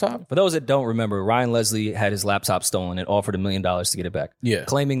Ryan's laptop? For those that don't remember, Ryan Leslie had his laptop stolen and offered $1 million to get it back. Yeah.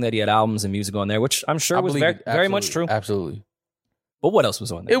 Claiming that he had albums and music on there, which I'm sure was very much true. Absolutely. But what else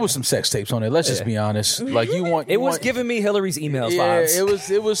was on there? It was some sex tapes on there. Let's just be honest. Like It was giving me Hillary's emails vibes.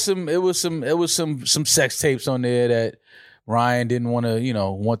 It was some sex tapes on there that Ryan didn't want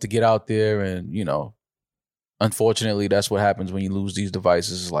to get out there, and unfortunately that's what happens when you lose these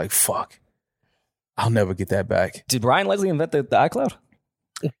devices. It's like, fuck, I'll never get that back. Did Ryan Leslie invent the iCloud?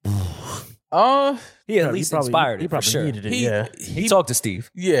 He at least inspired it. He probably for sure. needed it. He talked to Steve.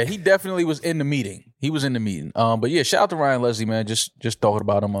 Yeah, he definitely was in the meeting. He was in the meeting. But yeah, shout out to Ryan Leslie, man. Just talking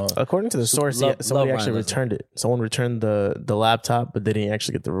about him. According to the source, somebody actually returned it. Someone returned the laptop, but they didn't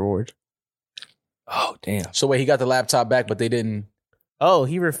actually get the reward. Oh, damn. So wait, he got the laptop back, but they didn't. Oh,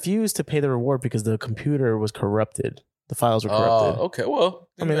 he refused to pay the reward because the computer was corrupted. The files were corrupted. Okay, well,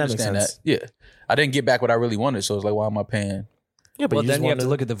 I mean, that makes sense. Yeah, I didn't get back what I really wanted, so it's like, why am I paying? Yeah, but Well, then you have to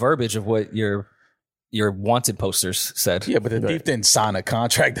look at the verbiage of what your wanted posters said. Yeah, but the thief didn't sign a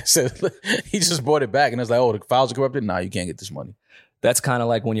contract that said he just brought it back, and it's like, oh, the files are corrupted. Nah, you can't get this money. That's kind of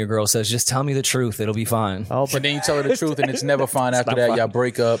like when your girl says, just tell me the truth. It'll be fine. Oh, But then you tell her the truth, and it's never fine after that. fine. Y'all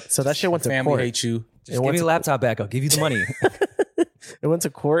break up. So that shit went to Family court. hates you. Just give me the laptop back. I'll give you the money. It went to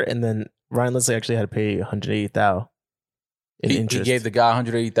court, and then Ryan Leslie actually had to pay $180,000 in He interest. gave the guy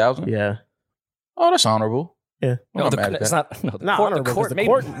 $180,000. Yeah. Oh, that's honorable. Yeah. I'm not mad at it's that. not. No, Not honorable, because the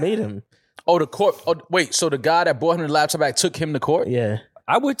court made him. Oh, the court. Oh, wait. So the guy that brought him the laptop back took him to court? Yeah.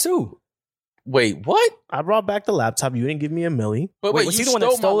 I would too. Wait, what? I brought back the laptop. You didn't give me $1 million. But Wait, wait, was you he the one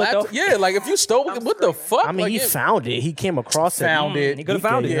that stole my stole it, though? laptop? Yeah, like if you stole it, what the fuck? I mean, Like, he found it. He came across it. found it. He could have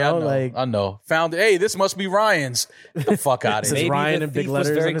found it. You Yeah, know, I know. Found it. Hey, this must be Ryan's. Get the fuck out of Says here. Maybe Ryan the in big thief was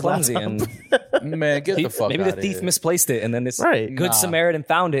letters very on his clumsy, laptop. and Man, get the fuck maybe out the of thief here. misplaced it, and then this Right. good Nah. Samaritan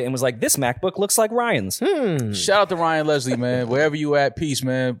found it and was like, "This MacBook looks like Ryan's." Shout out to Ryan Leslie, man. Wherever you at, peace,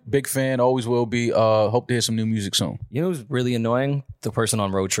 man. Big fan, always will be. Hope to hear some new music soon. You know who's really annoying? The person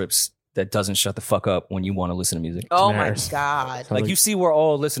on road trips that doesn't shut the fuck up when you want to listen to music. Oh Damaris. my God. Like you see, we're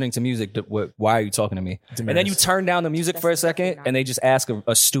all listening to music. Why are you talking to me? And then you turn down the music for a second, and they just ask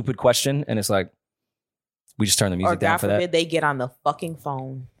a stupid question, and it's like, we just turn the Or music down God for forbid that. they get on the fucking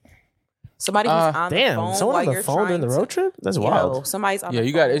phone. Somebody who's on the Damn, phone someone while on you're the phone during the trying road to- trip? That's Yo, wild. somebody's on Yeah, the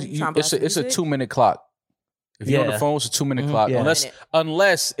you phone. got it's a 2-minute clock. If you're on the Yeah. phone, it's a 2-minute clock. Yeah.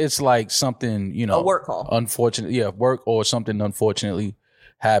 Unless it's like something, A work call. Unfortunate, work or something unfortunately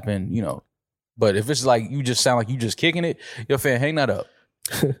happened, But if it's like you just sound like you just kicking it, yo, fan, hang that up.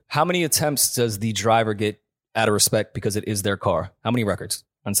 How many attempts does the driver get out of respect because it is their car? How many records?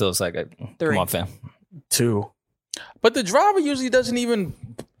 Until it's like, come 3. on, fam. 2. But the driver usually doesn't even.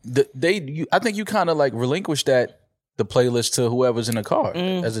 I think you kind of like relinquish the playlist to whoever's in the car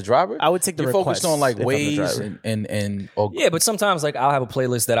as a driver. I would take the You're focused request on like if I'm the Waze driver. and or, Yeah, but sometimes like I'll have a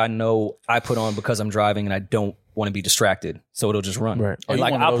playlist that I know I put on because I'm driving and I don't want to be distracted, so it'll just run. Right. Oh, And you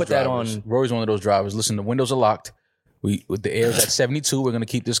like one of I'll those put that drivers. on. Rory's one of those drivers. Listen, the windows are locked. With the air's at 72. We're gonna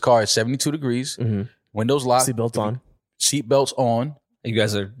keep this car at 72 degrees. Mhm. Windows locked. Seatbelts on. Seatbelts on. You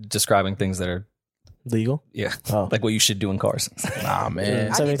guys are describing things that are Legal. like what you should do in cars. Nah, man. Yeah. I need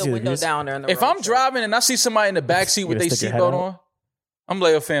the 72 window degrees. down during the If road I'm trip. driving and I see somebody in the back seat with gonna their stick your head seatbelt out? on, I'm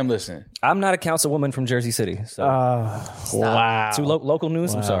like, "Yo, fam, listen." I'm not a councilwoman from Jersey City, so Wow. to local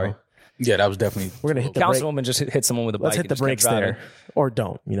news. I'm Wow. sorry. Yeah, that was definitely. We're gonna hit the brake. Councilwoman just hit someone with a bike. Let's hit and the just kept brakes driving. there, or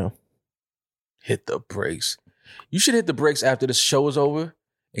don't. Hit the brakes. You should hit the brakes after the show is over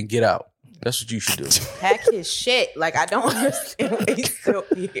and get out. That's what you should do. Pack his shit. Like, I don't understand why he's still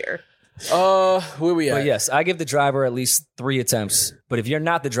here. Where we at? But yes, I give the driver at least 3 attempts. But if you're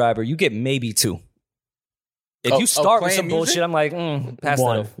not the driver, you get maybe 2. If you start with playing some music? bullshit, I'm like, pass that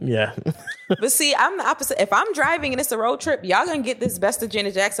One. off. Yeah. But see, I'm the opposite. If I'm driving and it's a road trip, y'all gonna get this Best of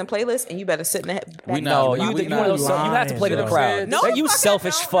Janet Jackson playlist, and you better sit in the back. We No, not- you we you not have to play to the lying, crowd. bro. That you No, fuck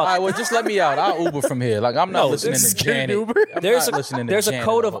selfish that, no. fuck. All right, well, just let me out. I'll Uber from here. Like, I'm not No, listening this is to getting Janet. Uber. I'm There's not listening to there's a Janet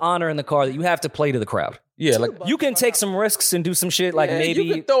code at of all. honor in the car that you have to play to the crowd. Yeah, like You can take some risks and do some shit like yeah, you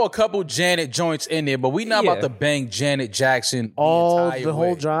maybe can throw a couple Janet joints in there, but we not Yeah. about to bang Janet Jackson All entire the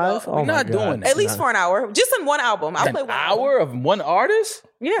whole way. drive. We're not doing that. At least for an hour, just in one album. I'll play An one hour of one artist?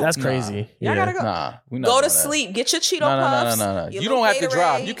 Yeah, That's crazy. Y'all gotta go. Nah, we not Go to doing that. sleep. Get your Cheeto No. puffs. You don't have to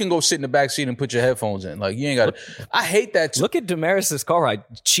drive. You can go sit in the back seat and put your headphones in. Like, you ain't got to. I hate that. look at Damaris's car ride.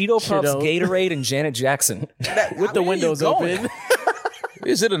 Cheeto Puffs, Cheeto. Gatorade, and Janet Jackson. With the Where you windows going? open.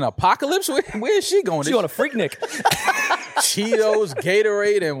 Is it an apocalypse? Where is she going? She on a Freaknik. Cheetos,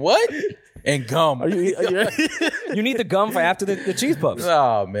 Gatorade, and what? And gum. Are you You need the gum for after the cheese puffs.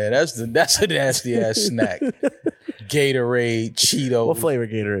 Oh man, that's a nasty ass snack. Gatorade, Cheetos. what flavor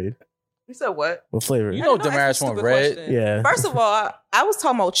Gatorade? You said what? What flavor? You know I Damaris asked a want stupid red. question. Yeah. First of all, I was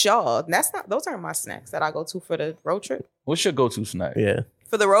talking about y'all. Those aren't my snacks that I go to for the road trip. What's your go-to snack? Yeah.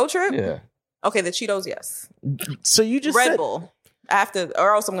 For the road trip? Yeah. Okay, the Cheetos, yes. So you just Red said, Bull.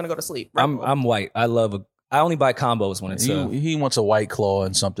 or else I'm gonna go to sleep. Red Bull. I'm white. I only buy combos when it's He wants a White Claw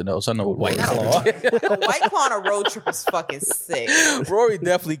and something else. I know what White Claw. A White Claw on a road trip is fucking sick. Rory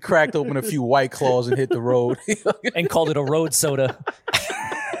definitely cracked open a few White Claws and hit the road. and called it a road soda.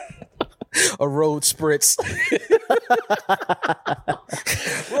 A road spritz.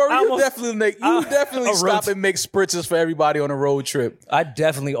 Rory, you definitely a stop road- and make spritzes for everybody on a road trip. I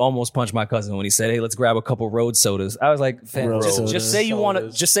definitely almost punched my cousin when he said, "Hey, let's grab a couple road sodas." I was like, "Fam, Road just sodas. say you want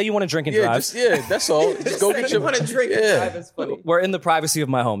to. Just say you want to drink and Yeah, drive. that's all. Just go get your. want to drink and drive is funny. We're in the privacy of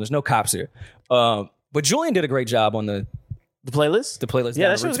my home. There's no cops here." But Julian did a great job on the the playlist? playlist. Yeah, down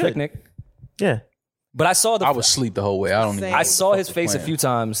that at shit was Roots good. Picnic. Yeah. But I saw I was asleep the whole way. I don't even. Same. I saw his face a plan. few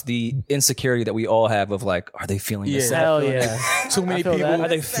times. The insecurity that we all have of like, are they feeling this? Yeah. Hell yeah. Too many I feel people. that. Are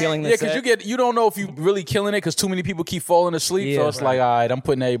they feeling Yeah, this? because you don't know if you really killing it because too many people keep falling asleep. So Yeah, it's like, all right, I'm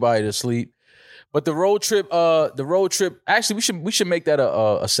putting everybody to sleep. But the road trip. Actually, we should make that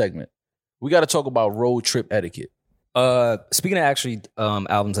a segment. We got to talk about road trip etiquette. Speaking of actually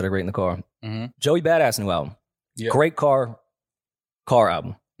albums that are great in the car, Mm-hmm. Joey Badass new album, Yeah. great car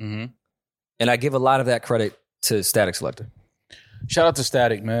album, Mm-hmm. and I give a lot of that credit to Static Selector. Shout out to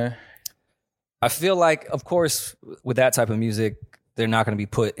Static, man. I feel like, of course, with that type of music, they're not going to be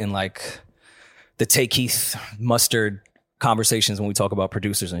put in like the Tay Keith Mustard conversations when we talk about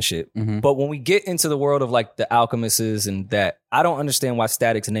producers and shit. Mm-hmm. But when we get into the world of like the Alchemists and that, I don't understand why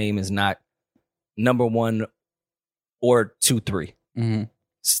Static's name is not number 1 or 2, 3. Mm-hmm.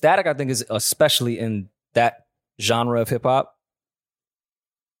 Static, I think, is especially in that genre of hip hop,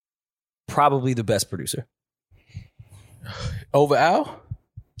 probably the best producer. Over Al?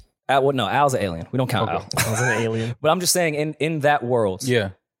 No, Al's an alien. We don't count Al. I was an alien. But I'm just saying, in that world, Yeah.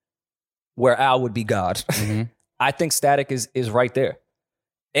 where Al would be God, Mm-hmm. I think Static is right there.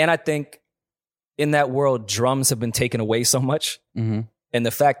 And I think in that world, drums have been taken away so much. Mm-hmm. And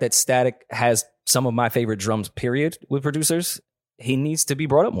the fact that Static has some of my favorite drums, period, with producers, he needs to be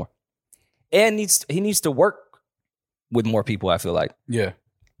brought up more. And he needs to work with more people, I feel like. Yeah.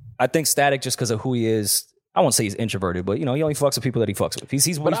 I think Static, just because of who he is, I won't say he's introverted, but he only fucks with people that he fucks with.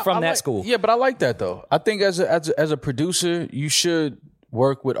 He's from I that like- school. Yeah, but I like that though. I think as a producer, you should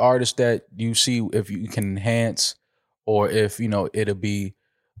work with artists that you see if you can enhance, or if it'll be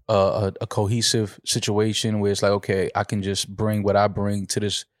a cohesive situation where it's like, okay, I can just bring what I bring to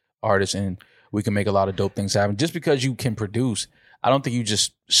this artist, and we can make a lot of dope things happen. Just because you can produce, I don't think you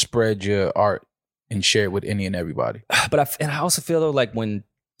just spread your art and share it with any and everybody. But I also feel though, like when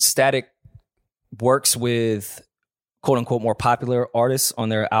Static works with quote unquote more popular artists on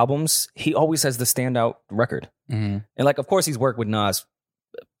their albums, he always has the standout record. Mm-hmm. And like, of course, he's worked with Nas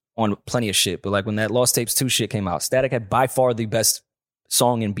on plenty of shit, but like when that Lost Tapes 2 shit came out, Static had by far the best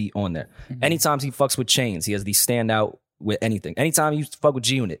song and beat on there. Anytime he fucks with Chains, he has the standout with anything. Anytime you fuck with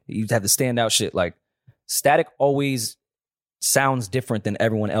G-Unit, you have the standout shit. Like Static always sounds different than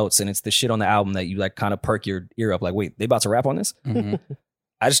everyone else, and it's the shit on the album that you like kind of perk your ear up like, wait, they about to rap on this?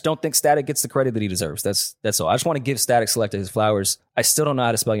 I just don't think Static gets the credit that he deserves. That's all. I just want to give Static Selector his flowers. I still don't know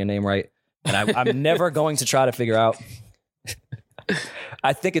how to spell your name right, and I'm never going to try to figure out.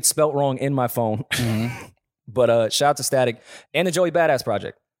 I think it's spelt wrong in my phone. But shout out to Static and the Joey Badass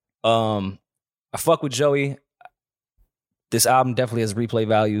project. I fuck with Joey. This album definitely has replay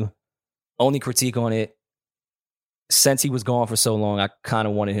value. Only critique on it, since he was gone for so long, I kind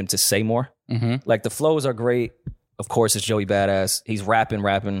of wanted him to say more. Like the flows are great. Of course, it's Joey Badass. He's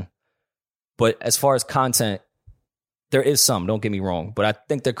rapping. But as far as content, there is some, don't get me wrong. But I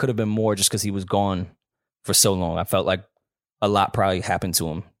think there could have been more just because he was gone for so long. I felt like a lot probably happened to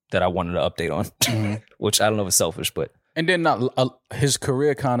him that I wanted to update on, which I don't know if it's selfish, but. And then his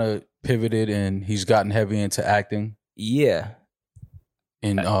career kind of pivoted and he's gotten heavy into acting. Yeah.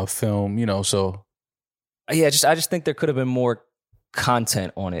 In film, you know, so. Yeah, I just think there could have been more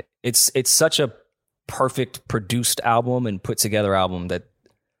content on it. It's such a perfect produced album and put together album that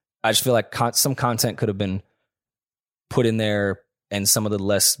I just feel like some content could have been put in there and some of the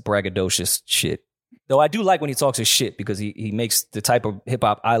less braggadocious shit. Though I do like when he talks his shit because he makes the type of hip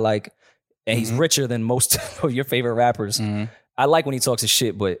hop I like, and he's richer than most of your favorite rappers. I like when he talks his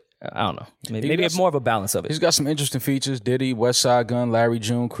shit, but I don't know. Maybe more of a balance of it. He's got some interesting features. Diddy, West Side Gun, Larry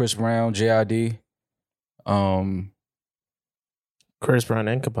June, Chris Brown, J.I.D. Chris Brown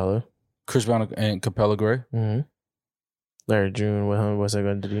and Capella. Chris Brown and Capella Gray. Larry June, what's that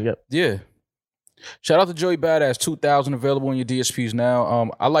going to do? Yep. Yeah. Shout out to Joey Badass, 2000 available on your DSPs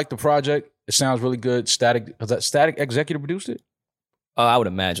now. I like the project. It sounds really good. Static executive produced it? I would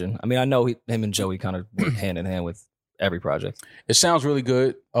imagine. I mean, I know him and Joey kind of work hand in hand with every project. It sounds really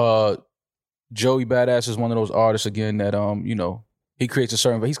good. Joey Badass is one of those artists again that you know, he creates a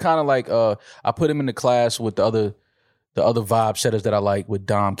certain, but he's kind of like I put him in the class with the other vibe setters that I like, with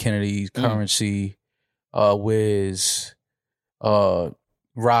Dom Kennedy, Currency, Wiz,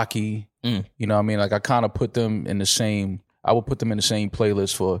 Rocky. You know what I mean? Like I kind of put them in the same. I would put them in the same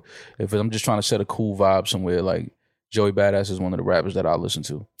playlist for if I'm just trying to set a cool vibe somewhere. Like Joey Badass is one of the rappers that I listen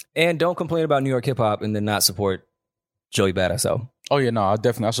to. And don't complain about New York hip hop and then not support Joey Badass out. Oh yeah, no, I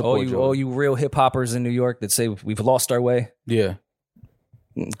support Joey. All you real hip hoppers in New York that say we've lost our way. Yeah,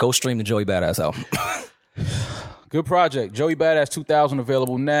 go stream the Joey Badass out. Good project. Joey Badass 2000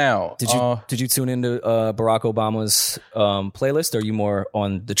 available now. Did you tune into Barack Obama's playlist, or are you more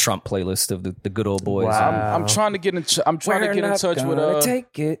on the Trump playlist of the good old boys? Wow. I'm trying to get in touch with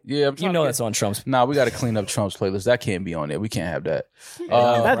take it. Yeah, that's on Trump's. Nah, we got to clean up Trump's playlist. That can't be on there. We can't have that.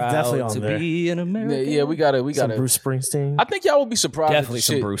 That's definitely on to there. Be an American. Yeah, we got to. Some Bruce Springsteen. I think y'all will be surprised. Definitely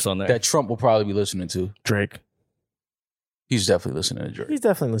some Bruce on there that Trump will probably be listening to. Drake. He's definitely listening to Drake. He's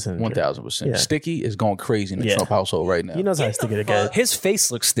definitely listening to Drake. 1000%. Yeah. Sticky is going crazy in the Trump household right now. He knows how to stick it again. His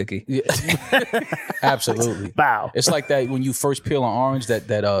face looks sticky. Yeah. Absolutely. Wow. It's like that when you first peel an orange, that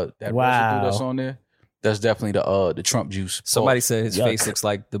residue that's on there. That's definitely the Trump juice. Somebody said his face looks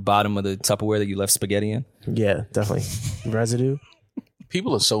like the bottom of the Tupperware that you left spaghetti in. Yeah, definitely. Residue.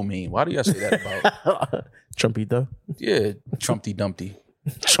 People are so mean. Why do y'all say that about Trumpito? Yeah, Trumpty Dumpty.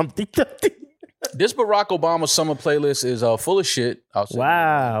 Trumpty Dumpty. This Barack Obama summer playlist is full of shit.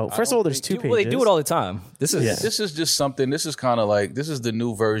 Wow. First of all, there's 2 pages. Well, they do it all the time. This is just something. This is kind of like, this is the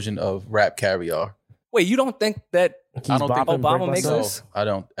new version of rap caviar. Wait, you don't think that I don't think Obama makes no, this? I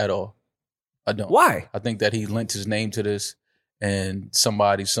don't at all. I don't. Why? I think that he lent his name to this, and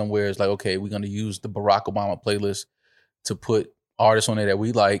somebody somewhere is like, okay, we're going to use the Barack Obama playlist to put artists on there that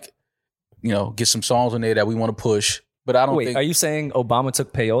we like, you know, get some songs on there that we want to push. But I don't think. Are you saying Obama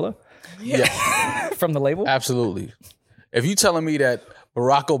took payola? Yeah. From the label? Absolutely. If you telling me that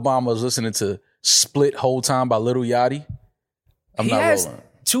Barack Obama is listening to Split Whole Time by Lil Yachty, I'm not rolling.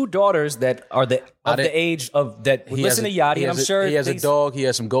 2 daughters that are the age of that listen to Yachty. I'm sure he has a dog. He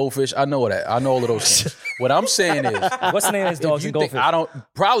has some goldfish. I know that. I know all of those things. What I'm saying is, what's the name of his dogs and goldfish?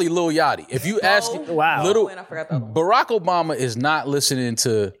 Probably Lil Yachty. If you ask, Barack Obama is not listening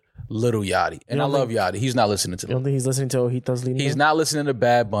to Lil Yachty, and I love Yachty. He's not listening to. You don't think he's listening to Ojitos Lindo? He's not listening to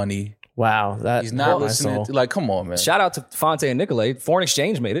Bad Bunny. Wow, he's not listening to, like, come on, man. Shout out to Fonte and Nicolay. Foreign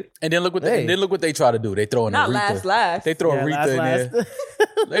Exchange made it. And then look what they try to do. They throw in Aretha. Last. They throw Aretha in there.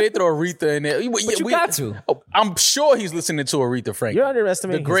 They throw Aretha in there. But you got to. Oh, I'm sure he's listening to Aretha Franklin. You're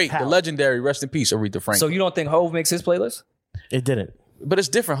underestimating the great, his the legendary, rest in peace, Aretha Franklin. So you don't think Hove makes his playlist? It didn't. But it's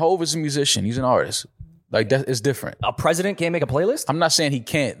different. Hove is a musician. He's an artist. Like that is different. A president can't make a playlist? I'm not saying he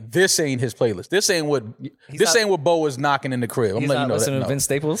can't. This ain't his playlist. This ain't what Bo is knocking in the crib. I'm He's letting not you know listening that. to Vince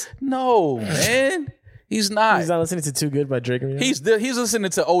Staples? No, man. He's not. He's not listening to Too Good by Drake. He's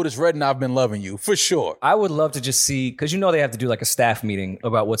listening to Otis Redding, I've Been Loving You, for sure. I would love to just see, because they have to do like a staff meeting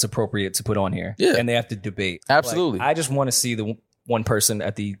about what's appropriate to put on here. Yeah. And they have to debate. Absolutely. Like, I just want to see the one person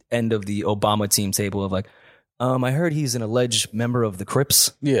at the end of the Obama team table of like, I heard he's an alleged member of the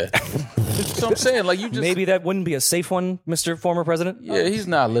Crips. Yeah. That's what I'm saying. Like, you just. Maybe that wouldn't be a safe one, Mr. Former President. Yeah, he's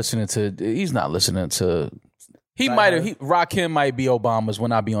not listening to. He might have. Rakim might be Obama's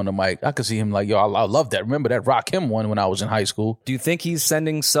when I be on the mic. I could see him like, yo, I love that. Remember that Rakim one when I was in high school? Do you think he's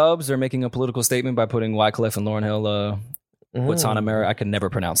sending subs or making a political statement by putting Wyclef and Lauryn Hill, Guantanamera? I could never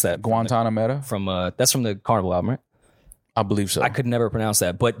pronounce that. Guantanamera? That's from the Carnival album, right? I believe so. I could never pronounce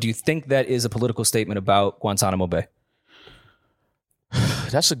that. But do you think that is a political statement about Guantanamo Bay?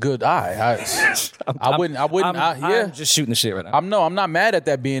 That's a good eye. I wouldn't. I'm just shooting the shit right now. I'm not mad at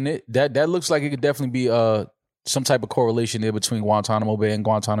that being it. That looks like it could definitely be some type of correlation there between Guantanamo Bay and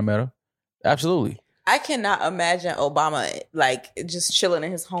Guantanamera. Absolutely. I cannot imagine Obama like just chilling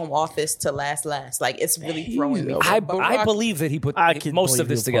in his home office to last. Like it's really throwing me. I believe that he put most of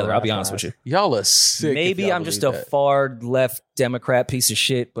this together. I'll be honest with you. Y'all are sick. Maybe I'm just a far left Democrat piece of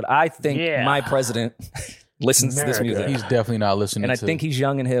shit, but I think my president listens to this music. He's definitely not listening. And I think he's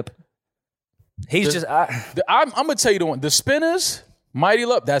young and hip. He's I'm gonna tell you the one. The Spinners, Mighty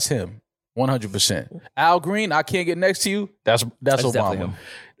Love. That's him. 100%. Al Green, I Can't Get Next to You. That's Obama. Him.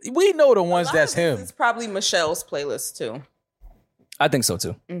 We know the ones that's him. It's probably Michelle's playlist too. I think so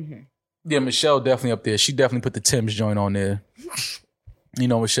too. Mm-hmm. Yeah, Michelle definitely up there. She definitely put the Tim's joint on there.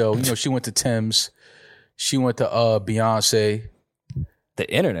 Michelle. She went to Tim's. She went to Beyonce. The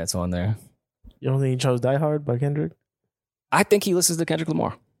internet's on there. You don't think he chose Die Hard by Kendrick? I think he listens to Kendrick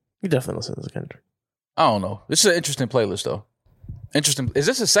Lamar. He definitely listens to Kendrick. I don't know. This is an interesting playlist though. Interesting. Is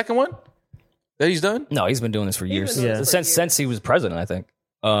this the second one that he's done? No, he's been doing this for years. Yeah. Since he was president, I think.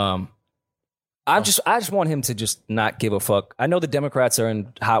 I just want him to just not give a fuck. I know the Democrats are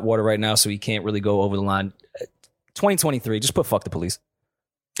in hot water right now, so he can't really go over the line. 2023, just put "fuck the police."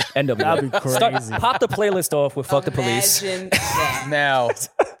 End of That'd be crazy. Pop the playlist off with "fuck the police." Imagine that. Now,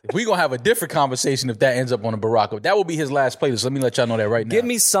 we're going to have a different conversation if that ends up on a Barack. That will be his last playlist. Let me let y'all know that right now. Give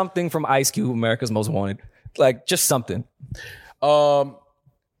me something from Ice Cube, America's Most Wanted, like just something.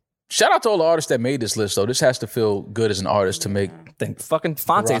 Shout out to all the artists that made this list, though. This has to feel good as an artist to make Think fucking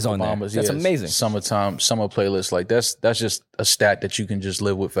Fonte's Barack on there. Obama's, That's yeah, amazing. summer playlist. Like that's just a stat that you can just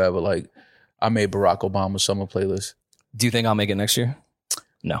live with forever. Like I made Barack Obama's summer playlist. Do you think I'll make it next year?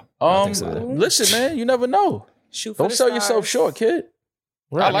 No. I don't think so either. Listen, man, you never know. Shoot for Don't the sell stars. yourself short, kid.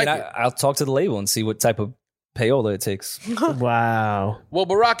 I like it. I'll talk to the label and see what type of payola it takes. Wow. Well,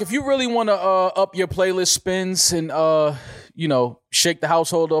 Barack, if you really want to up your playlist spins and shake the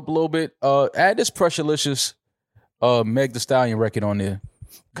household up a little bit, add this Pressurelicious Meg Thee Stallion record on there.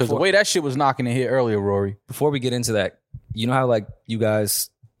 Because the way that shit was knocking in here earlier, Rory. Before we get into that, you know how like you guys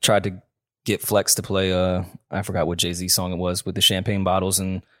tried to get Flex to play I forgot what Jay-Z song it was with the champagne bottles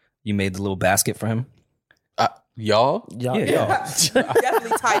and you made the little basket for him? Y'all? Yeah.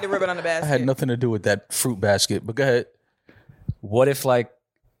 Definitely tied the ribbon on the I basket. had nothing to do with that fruit basket, but go ahead. What if like,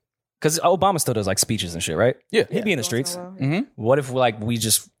 because Obama still does like speeches and shit, right? Yeah. He'd be in the streets. Mm-hmm. What if like we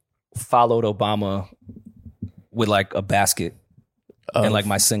just followed Obama with like a basket and like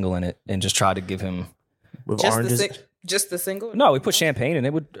my single in it and just tried to give him... With Just oranges. just the single? No, we put champagne and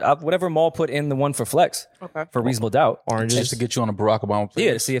it would, whatever Maul put in the one for Flex Okay. for Reasonable Doubt. Oranges. Just to get you on a Barack Obama playlist.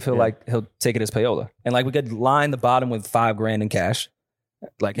 Yeah, to see if he'll take it as payola. And like we could line the bottom with $5,000 in cash.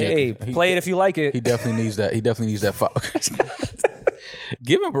 Like, Yeah, hey, he- play it if you like it. He definitely needs that. He definitely needs that.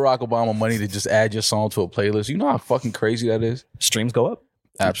 Giving Barack Obama money to just add your song to a playlist. You know how fucking crazy that is? Streams go up.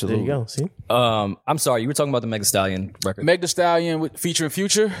 Absolutely. There you go. See? I'm sorry, you were talking about the Meg Thee Stallion record. Meg Thee Stallion featuring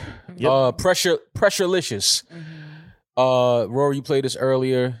Future. Pressurelicious. Rory, you played this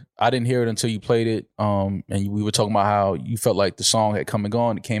earlier. I didn't hear it until you played it. And we were talking about how you felt like the song had come and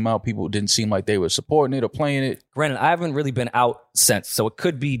gone. It came out. People didn't seem like they were supporting it or playing it. Granted, I haven't really been out since, so it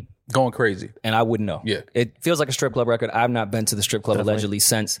could be, Going crazy. and I wouldn't know. Yeah. It feels like a strip club record. I've not been to the strip club allegedly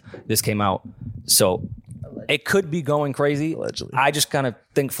since this came out. So it could be going crazy. Allegedly. I just kind of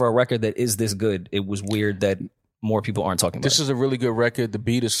think for a record that is this good, it was weird that more people aren't talking about This is a really good record. The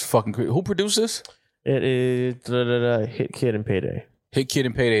beat is fucking crazy. Who produced this? It is Hit Kid and Payday. Hit Kid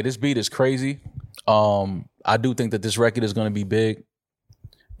and Payday. This beat is crazy. I do think that this record is going to be big.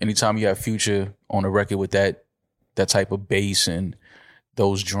 Anytime you have Future on a record with that type of bass and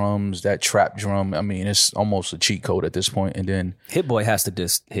those drums, that trap drum, I mean, it's almost a cheat code at this point. And then Hit Boy has to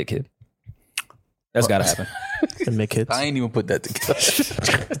diss Hit Kid. That's gotta happen. And make hits. I ain't even put that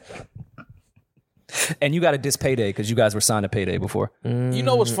together. And you got to diss Payday because you guys were signed to Payday before. You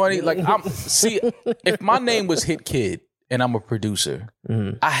know what's funny? Like, if my name was Hit Kid and I'm a producer,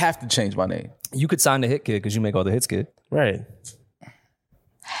 I have to change my name. You could sign to Hit Kid because you make all the hits, kid. Right.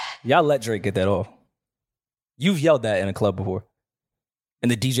 Y'all let Drake get that off. You've yelled that in a club before. And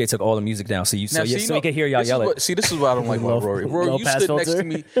the DJ took all the music down so he could hear y'all yell it. This is what I don't like about Rory. Rory, you stood next to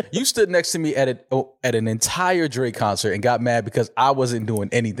me. You stood next to me at an entire Drake concert and got mad because I wasn't doing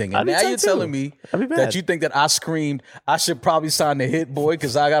anything. And now you're telling me that you think that I screamed, I should probably sign the Hit Boy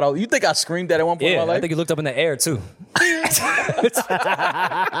because I got all. You think I screamed that at one point in my life? I think you looked up in the air too.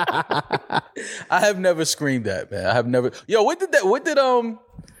 I have never screamed that, man. I have never. Yo, what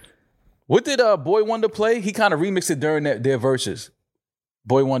did Boy Wonder play? He kind of remixed it during their verses.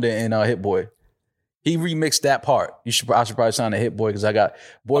 Boy Wonder and Hit Boy. He remixed that part. I should probably sign a Hit Boy because I got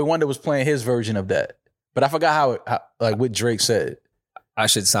Boy Wonder was playing his version of that. But I forgot how what Drake said. I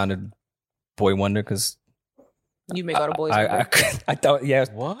should sign a Boy Wonder because You make all the boys. I thought, yeah.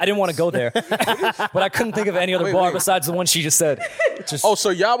 What? I didn't want to go there, but I couldn't think of any other bar besides the one she just said. So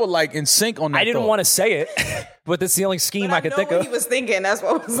y'all were like in sync on that. I didn't want to say it, but that's the only scheme I could think of. He was thinking. That's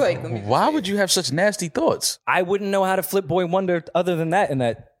what I was like. Why would you have such nasty thoughts? I wouldn't know how to flip Boy Wonder other than that in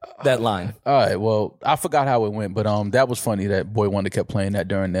that line. All right. Well, I forgot how it went, but that was funny that Boy Wonder kept playing that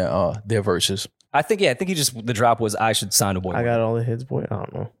during their verses. I think he just the drop was I should sign a Boy Wonder. I got all the hits, boy. I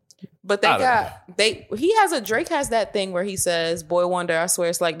don't know. But Drake has that thing where he says, Boy Wonder, I swear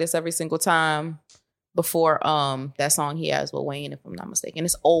it's like this every single time before that song he has with Wayne, if I'm not mistaken.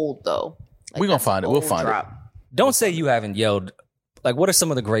 It's old though. We're gonna find it. We'll find it. Don't say you haven't yelled. Like, what are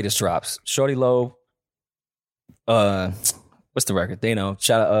some of the greatest drops? Shorty Low. What's the record? They know.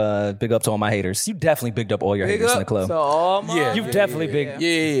 Shout out, big up to all my haters. You definitely bigged up all your haters in the club. You've definitely big.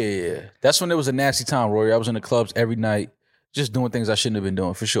 Yeah. That's when it was a nasty time, Rory. I was in the clubs every night, just doing things I shouldn't have been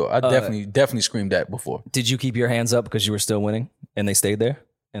doing for sure. I definitely screamed that before. Did you keep your hands up because you were still winning and they stayed there?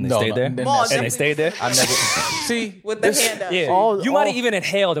 And they stayed there? And they stayed there? I never see with the hand up. Yeah. You might have even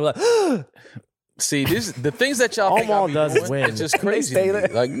inhaled. They were like, see, the things that y'all think I be doing, it's just crazy.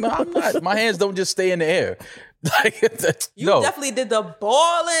 Like, no, I'm not. My hands don't just stay in the air. Like, you definitely did the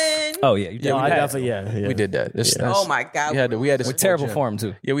balling. Oh yeah, you did. I definitely, we did that. Oh my god, we had to with terrible form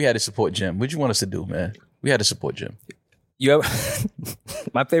too. Yeah, we had to support Jim. What'd you want us to do, man? We had to support Jim. You ever?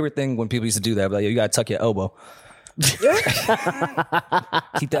 My favorite thing when people used to do that, like, you gotta tuck your elbow. Keep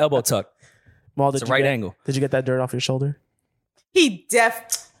the elbow tucked. Maul, it's a right angle. Did you get that dirt off your shoulder? I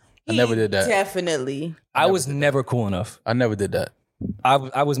never did that. Definitely. I was never cool enough. I never did that.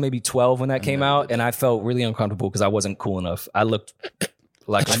 I was maybe 12 when that came out, and I felt really uncomfortable because I wasn't cool enough. I looked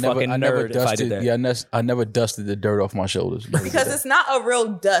like a fucking nerd if I did that. Yeah, I never dusted the dirt off my shoulders. Because it's not a real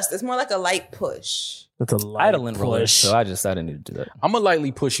dust. It's more like a light push. That's a light I had a lint roller, push. so I didn't need to do that. I'm gonna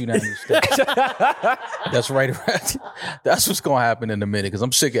lightly push you down your steps. That's right. That's what's gonna happen in a minute because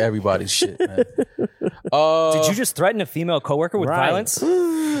I'm sick of everybody's shit, man. Did you just threaten a female coworker with violence?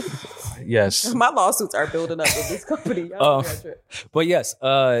 Yes. My lawsuits are building up with this company. But yes,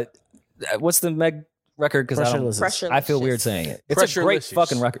 what's the Meg record? Because I feel weird saying it. It's a great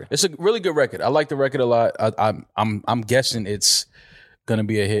fucking record. It's a really good record. I like the record a lot. I'm guessing it's gonna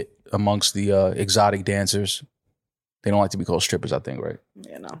be a hit amongst the exotic dancers. They don't like to be called strippers, I think, right?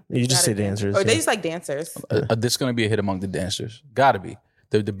 Yeah, no. You just say dancers. Or they just like dancers. This is gonna be a hit among the dancers. Gotta be.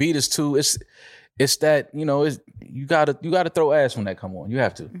 The beat is too. It's that, you gotta throw ass when that come on. You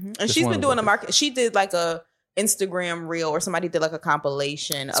have to. Mm-hmm. And she's been doing a market. She did like a Instagram reel, or somebody did like a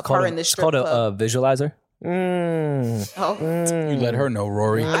compilation of her in the strip club. It's called a visualizer. You let her know,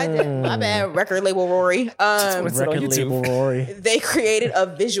 Rory. I did. My bad. Record label Rory. Record label Rory. They created a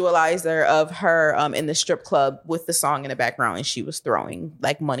visualizer of her in the strip club with the song in the background, and she was throwing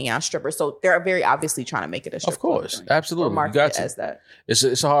like money on strippers. So they're very obviously trying to make it a strip club. Of course, absolutely. Or market it as that.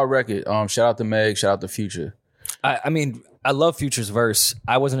 It's a hard record. Shout out to Meg. Shout out to Future. I mean, I love Future's verse.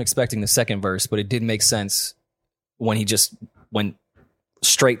 I wasn't expecting the second verse, but it did make sense when he just went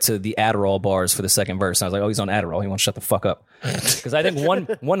straight to the Adderall bars for the second verse. And I was like, oh, he's on Adderall. He wants to shut the fuck up. Because I think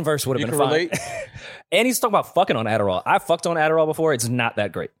one verse would have been fine. Relate? And he's talking about fucking on Adderall. I fucked on Adderall before. It's not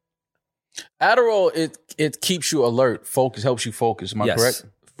that great. Adderall, it keeps you alert, focus, helps you focus. Am I correct?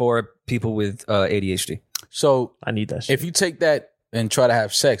 For people with ADHD. So I need that shit. If you take that and try to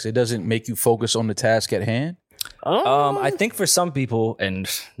have sex, it doesn't make you focus on the task at hand? I think for some people, and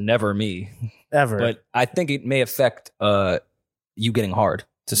never me, ever, but I think it may affect you getting hard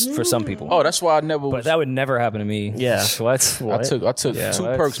for some people. Oh, that's why I never. But that would never happen to me. Yeah, what? I took 2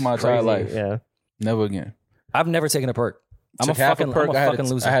 perks my entire life. Yeah, never again. I've never taken a perk. I'm Took a half fucking, perk. I'm a I had fucking a,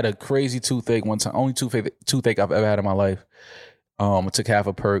 loser. I had a crazy toothache one time. Only toothache I've ever had in my life. I took half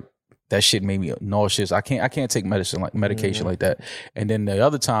a perk. That shit made me nauseous. I can't take medication like that. And then the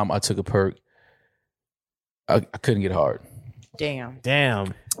other time I took a perk, I couldn't get hard. Damn.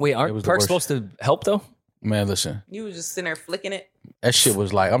 Wait, It aren't was the perks worst. supposed to help though? Man, listen, You was just sitting there flicking it. that shit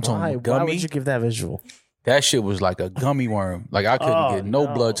was like, I'm talking Why gummy. would you give that visual? That shit was like a gummy worm. Like I couldn't Oh, get no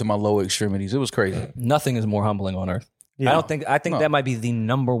no. blood to my lower extremities. It was crazy. Nothing is more humbling on earth. Yeah. I think No. that might be the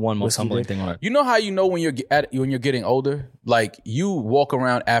number one most Whiskey humbling dick. thing on earth. You know how you know when you're getting older? Like you walk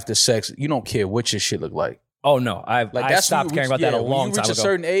around after sex, you don't care what your shit look like. Oh no, I That's stopped when you caring about reach- that a when long you time reach a ago.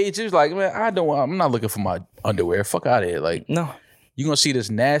 certain age, it's like, man, I'm not looking for my underwear. Fuck out of here. Like No, you're gonna see this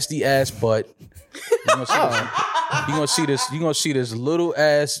nasty ass butt. You're gonna see this little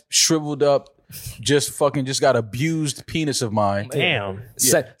ass shriveled up, just got abused penis of mine. Damn.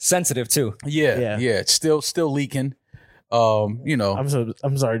 sensitive too. Yeah. It's still leaking. You know,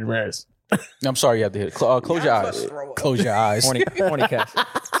 I'm sorry, Damaris. I'm sorry you have to hear it. Close your eyes. Close your eyes. Horny cat.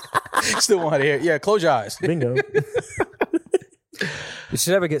 Still want to hear it. Yeah, close your eyes. Bingo. You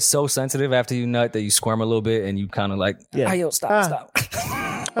should ever get so sensitive after you nut that you squirm a little bit and you kind of like, Yeah. "Hey, yo, stop.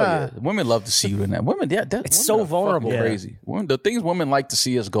 Oh, yeah. Women love to see you in that. Women, women so are vulnerable. fucking Yeah. Crazy. The things women like to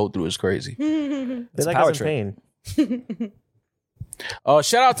see us go through is crazy. They like power us in trip. pain.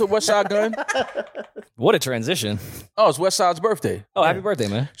 Shout out to Westside Gun. What a transition. Oh, it's Westside's birthday. Oh, happy birthday,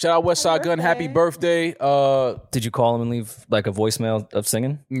 man. Shout out Westside Gun. Happy birthday. Did you call him and leave like a voicemail of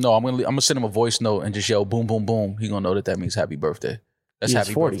singing? No, I'm gonna send him a voice note and just yell boom, boom, boom. He gonna know that means happy birthday. That's He's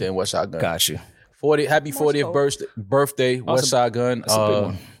happy 40. birthday in Westside Gun. Got you. 40. Happy 40th birthday, Westside Gun. that's a big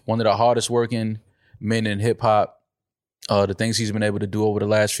one. One of the hardest working men in hip hop. The things he's been able to do over the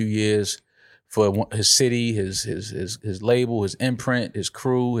last few years for his city, his label, his imprint, his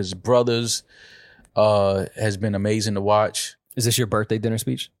crew, his brothers, has been amazing to watch. Is this your birthday dinner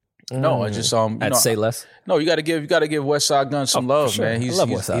speech? No, I just I'd say less. No, you got to give Westside Gun some love, sure. man. I love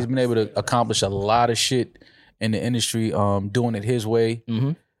Westside. He's been able to accomplish a lot of shit in the industry, doing it his way.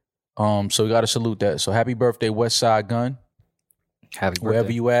 Mm-hmm. So we got to salute that. So happy birthday, Westside Gun. Happy birthday.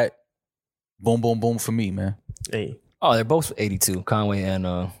 Wherever you at, boom, boom, boom for me, man. Hey. Oh, they're both 82. Conway and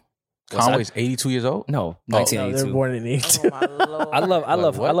Conway's 82 years old. no, No, 1982. they're born in 82. Oh my lord.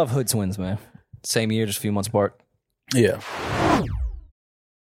 I love hood twins, man. Same year, just a few months apart. Yeah.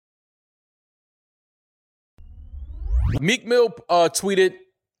 Meek Mill tweeted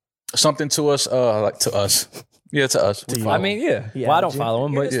something to us, to us. Yeah, to us. We you. follow I mean, yeah. Yeah, well, I don't did you- follow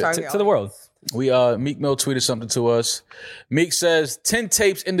him, You're but just target to the world. We Meek Mill tweeted something to us. Meek says 10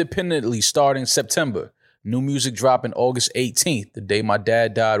 tapes independently starting September. New music dropping August 18th, the day my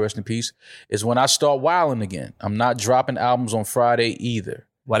dad died, rest in peace, is when I start wilding again. I'm not dropping albums on Friday either.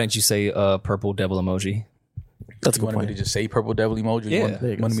 Why didn't you say purple devil emoji? That's a You good wanted me point. to just say purple devil emoji? Yeah. You There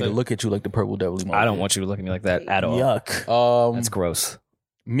you go. wanted me to look at you like the purple devil emoji? I don't want you to look at me like that at all. Yuck. That's gross.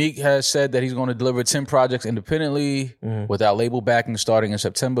 Meek has said that he's going to deliver 10 projects independently without label backing starting in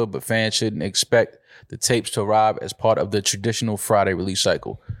September, but fans shouldn't expect the tapes to arrive as part of the traditional Friday release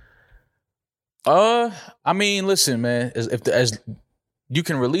cycle. I mean, listen, man, as you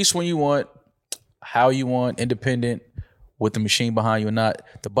can release when you want, how you want, independent, with the machine behind you or not.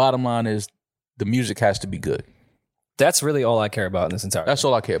 The bottom line is the music has to be good. That's really all I care about in this entire. That's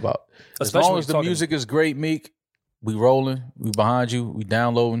all I care about. As Especially long when as the you're talking- music is great, Meek, we rolling, we behind you, we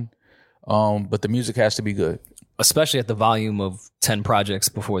downloading. But the music has to be good. Especially at the volume of 10 projects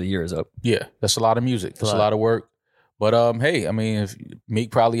before the year is up. Yeah, that's a lot of music. That's a lot of work. But hey, I mean, if Meek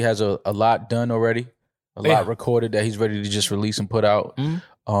probably has a lot done already, a lot recorded that he's ready to just release and put out.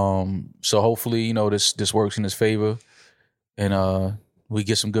 So hopefully, you know, this works in his favor, and we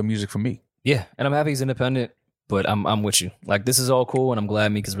get some good music from Meek. Yeah, and I'm happy he's independent, but I'm with you. Like, this is all cool, and I'm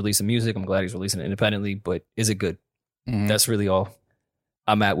glad Meek is releasing music. I'm glad he's releasing it independently, but is it good? Mhm. That's really all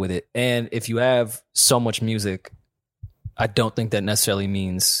I'm at with it. And if you have so much music, I don't think that necessarily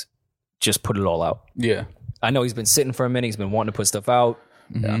means just put it all out. Yeah, I know he's been sitting for a minute. He's been wanting to put stuff out.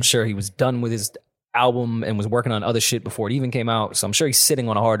 I'm sure he was done with his album and was working on other shit before it even came out. So I'm sure he's sitting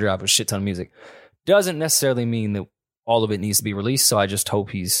on a hard drive with a shit ton of music. Doesn't necessarily mean that all of it needs to be released. So I just hope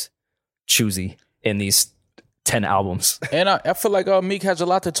he's choosy in these 10 albums. and I feel like Meek has a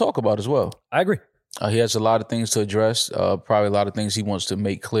lot to talk about as well. I agree. He has a lot of things to address. Probably a lot of things he wants to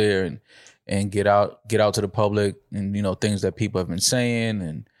make clear and get out to the public, and you know, things that people have been saying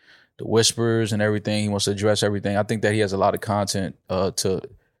and the whispers and everything. He wants to address everything. I think that he has a lot of content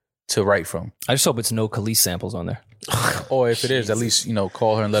to write from. I just hope it's no Khalees samples on there. Or if it is, at least, you know,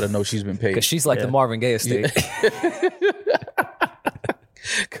 call her and let her know she's been paid. Because she's like the Marvin Gaye estate.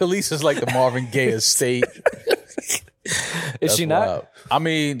 Khalees is like the Marvin Gaye estate. Is she not? Wild. I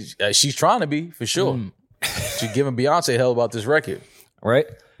mean, she's trying to be for sure. She's giving Beyonce hell about this record. Right?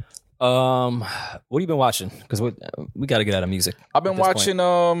 What have you been watching? Because we got to get out of music. I've been watching.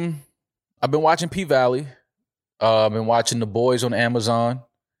 I've been watching P Valley. I've been watching The Boys on Amazon.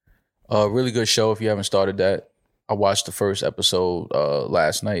 Really good show. If you haven't started that, I watched the first episode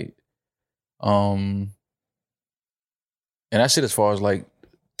last night. And that's it as far as like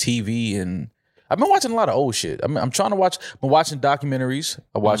TV, and I've been watching a lot of old shit. I'm trying to watch. I've been watching documentaries.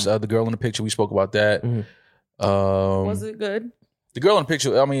 I watched The Girl in the Picture. We spoke about that. Was it good? The Girl in the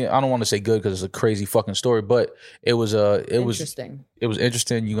Picture. I mean, I don't want to say good because it's a crazy fucking story, but it was Interesting. It was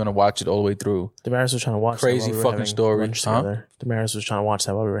interesting. You're gonna watch it all the way through. Damaris was trying to watch Crazy that while we were fucking having story. lunch Huh? together. Damaris was trying to watch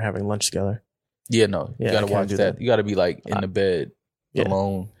that while we were having lunch together. Yeah, no, Yeah, you I gotta can't watch do that. that. You gotta be like in the bed Yeah.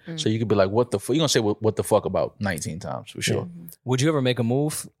 alone, so you could be like, "What the fuck?" You gonna say what the fuck about 19 times for sure. Would you ever make a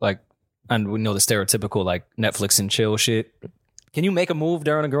move? Like, and we know the stereotypical, like, Netflix and chill shit. Can you make a move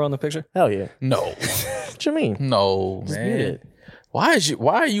during A Girl in the Picture? Hell yeah. No, What you mean? no, Just man. mute it. Why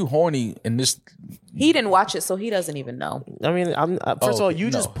are you horny in this? He didn't watch it, so he doesn't even know. I mean, first of all, you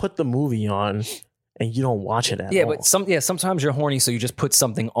no. just put the movie on and you don't watch it at Yeah, all. but sometimes you're horny, so you just put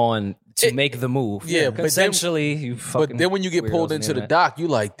something on to make the move. Yeah, but then- Consensually, you fucking. But then when you get weirdos pulled on into the internet. dock, you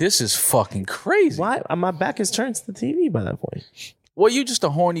like, this is fucking crazy. Why? My back is turned to the TV by that point. Well, you just a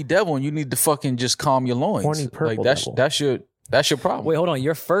horny devil, and you need to fucking just calm your loins. Horny purple like devil. that's your problem. Wait, hold on.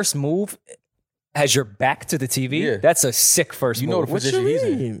 Your first move has your back to the TV? Yeah. That's a sick first You move. know the What position you he's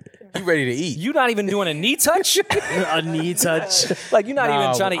in. mean? You ready to eat? You're not even doing a knee touch? A knee touch. Like, you're not Nah,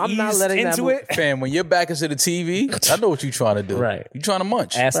 even trying to I'm not ease letting that into move- it? Fam, when your back is to the TV, I know what you're trying to do. Right. You trying to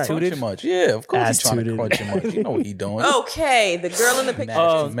munch. Ass Crunch tooted? and munch. Yeah, of course Ass you're trying to tooted. crunch and munch. You know what he doing. Okay, The Girl in the Picture.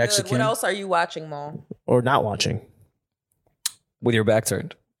 Nasty is Mexican. Good. What else are you watching, Mo? Or not watching. With your back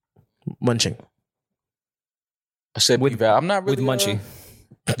turned. Munching. I said With- P Valley. I'm not really with Munchie.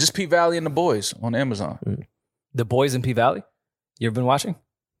 Just P Valley and the Boys on Amazon. The Boys in P Valley? You ever been watching?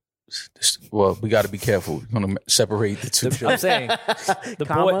 Well, we got to be careful. We're gonna separate the two I'm shows. saying. The boy.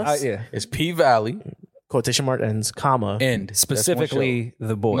 Commas? Yeah. It's P Valley Quotation mark ends, comma. and that's one Specifically, The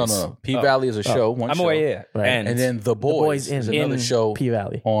show. Boys. No. P Valley is a show. One I'm show. aware, yeah. Right. And, And then The Boys, Boys is in- another show P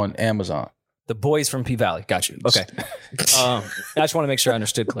Valley. on Amazon. The Boys from P Valley. Got you. Okay. I just want to make sure I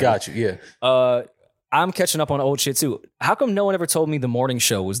understood clearly. Got you. Yeah. I'm catching up on old shit too. How come no one ever told me The Morning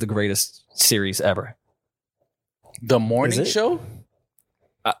Show was the greatest series ever? The morning Is it? show.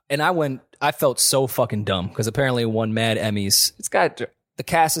 And I felt so fucking dumb because apparently it won mad Emmys. It's got the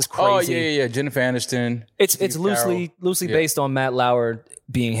cast is crazy. Oh yeah. Jennifer Aniston. It's Steve loosely Yeah. based on Matt Lauer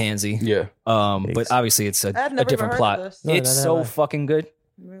being handsy. Yeah. But obviously it's a I've never different even heard plot. of this. No, It's neither so have I. fucking good.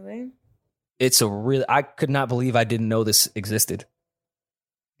 Really? It's a real. I could not believe I didn't know this existed.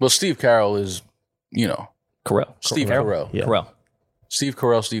 Well, Steve Carell is, Carell. Steve Carell. Yeah. Carell. Steve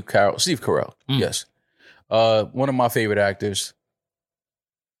Carell. Steve Carell. Yes. One of my favorite actors,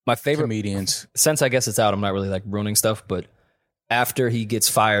 My favorite comedians. since I guess it's out, I'm not really like ruining stuff, but after he gets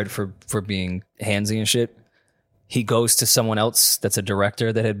fired for being handsy and shit, he goes to someone else that's a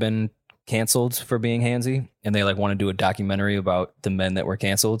director that had been canceled for being handsy, and they like want to do a documentary about the men that were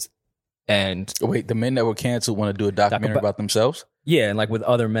canceled. And Wait, the men that were canceled want to do a documentary about themselves? yeah, and like with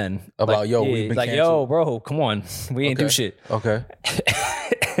other men About, like, yo, yeah, we've been like, yo, canceled. bro, come on, we ain't do Okay. shit. Okay.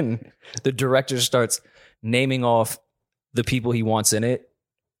 And the director starts naming off the people he wants in it,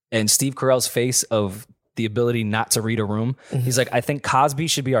 and Steve Carell's face of the ability not to read a room. He's like, I think Cosby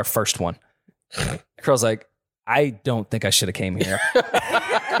should be our first one. Carell's like, I don't think I should have came here.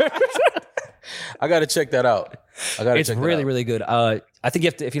 I got to check that out. It's really, really good. I think you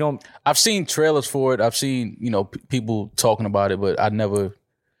have to, if you don't, I've seen trailers for it. I've seen, people talking about it, but I never.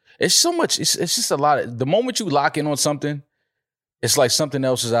 It's so much. It's just a lot. The moment you lock in on something, it's like something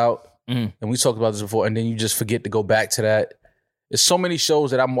else is out. Mhm. And we talked about this before, and then you just forget to go back to that. There's so many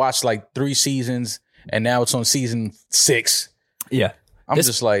shows that I've watched like 3 seasons, and now it's on season 6. yeah. I'm This-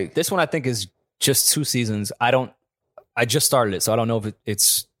 just like, This one I think is just 2 seasons. I just started it, so I don't know if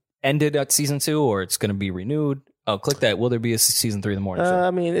it's ended at season 2 or it's going to be renewed. Oh, click that. Will there be a season 3 of The Morning Show? I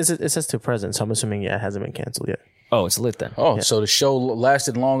mean, it says to present, so I'm assuming, yeah, it hasn't been canceled yet. Oh, it's lit then. oh, so the show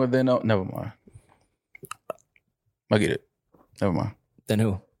lasted longer than. Never mind. I get it. Never mind. Then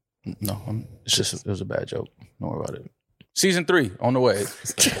who? No, it's just it was a bad joke. Don't worry about it. Season 3 on the way.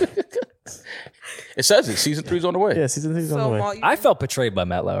 It says it. Season 3's on the way. Yeah, season 3 is on the So, way. Mo, you I felt betrayed by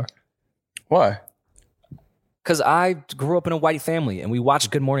Matt Lauer Why? because I grew up in a white family and we watched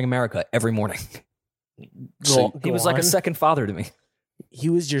Good Morning America every morning. So He was like a second father to me. He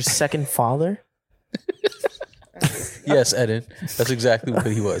was your second father? Yes, Eden. That's exactly what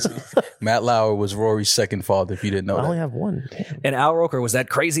he was. Matt Lauer was Rory's second father, if you didn't know I that. only have one. Damn. And Al Roker was that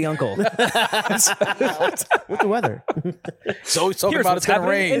crazy uncle. With the weather. So he's talking Here's about what's it's going to happening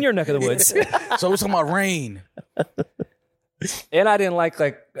rain. in your neck of the woods. So we're talking about rain. And I didn't like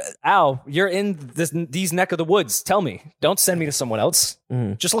Al, you're in these neck of the woods. Tell me. Don't send me to someone else.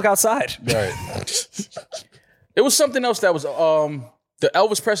 Just look outside. Right. It was something else that was the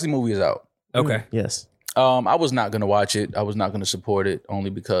Elvis Presley movie is out. Okay. Yes. I was not going to watch it. I was not going to support it only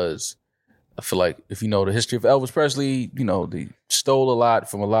because I feel like if you know the history of Elvis Presley, you know, they stole a lot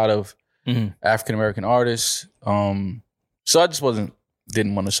from a lot of African American artists. So I just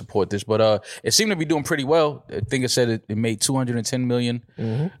didn't want to support this, but it seemed to be doing pretty well. I think it said it made $210 million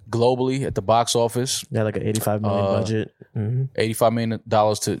globally at the box office. Yeah, like an $85 million budget. $85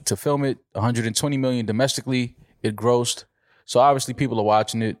 million to film it, $120 million domestically it grossed. So obviously people are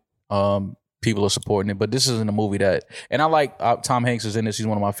watching it. People are supporting it, but this isn't a movie that, and I like Tom Hanks is in this. He's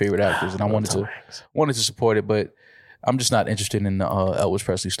one of my favorite actors, and I wanted to support it, but I'm just not interested in the Elvis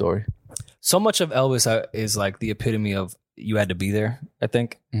Presley story. So much of Elvis is like the epitome of you had to be there, I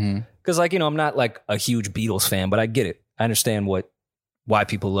think. Because like, you know, I'm not like a huge Beatles fan, but I get it. I understand why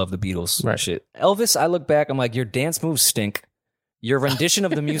people love the Beatles and shit. Elvis, I look back, I'm like, your dance moves stink. Your rendition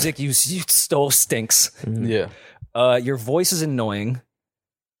of the music you stole stinks. Yeah. Your voice is annoying.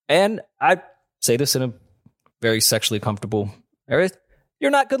 And I say this in a very sexually comfortable area.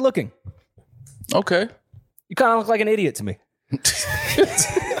 You're not good looking. Okay. You kind of look like an idiot to me.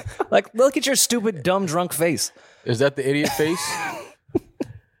 Like, look at your stupid, dumb, drunk face. Is that the idiot face?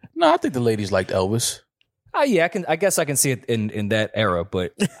 No, I think the ladies liked Elvis. Yeah, I guess I can see it in that era,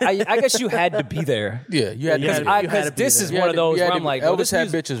 but I guess you had to be there. Yeah, you had Because this is one of those where I'm like, Elvis had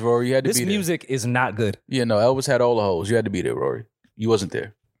bitches, Rory. You had to be there. This music is not good. Yeah, no, Elvis had all the hoes. You had to be there, Rory. You wasn't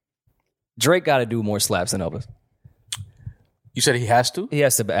there. Drake got to do more slaps than Elvis. You said he has to? He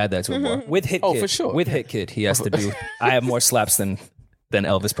has to add that to him more. With Hit Kid. Oh, for sure. With Hit Kid, he has to do. I have more slaps than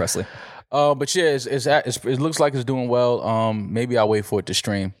Elvis Presley. But yeah, it looks like it's doing well. Maybe I'll wait for it to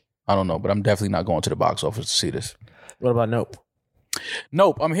stream. I don't know, but I'm definitely not going to the box office to see this. What about Nope?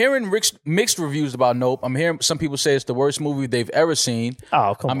 Nope. I'm hearing mixed reviews about Nope. I'm hearing some people say it's the worst movie they've ever seen.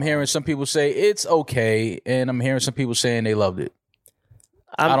 Oh, come on. I'm hearing some people say it's okay, and I'm hearing some people saying they loved it.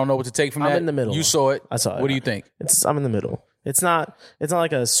 I don't know what to take from that. I'm in the middle. You saw it. I saw it. What do you think? I'm in the middle. It's not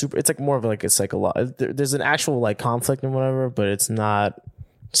like a super. It's like more of like a psychological. There's an actual like conflict and whatever, but it's not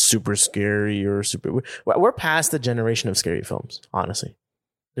super scary or super. We're past the generation of scary films, honestly.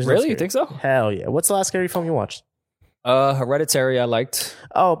 There's no Really? You scary- think so? Hell yeah! What's the last scary film you watched? Hereditary, I liked.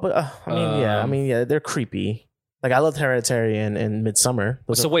 Oh, but I mean, yeah, they're creepy. Like I loved Hereditary and Midsommar.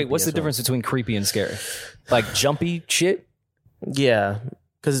 Those So are wait, creepy what's the as well. difference between creepy and scary? Like jumpy shit? Yeah,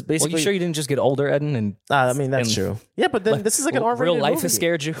 because Well, basically, you sure you didn't just get older, Eden? And I mean that's and- true. Yeah, but then this is like an R-rated real life movie. has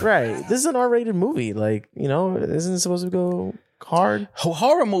scared you? Right. This is an R-rated movie. Like, you know, isn't it supposed to go hard?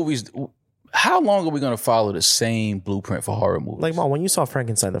 Horror movies. How long are we going to follow the same blueprint for horror movies? Like, Mom, when you saw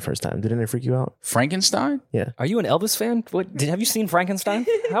Frankenstein the first time, didn't it freak you out? Frankenstein? Are you an Elvis fan? Have you seen Frankenstein?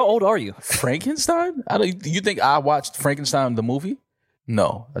 How old are you? Frankenstein? You think I watched Frankenstein the movie?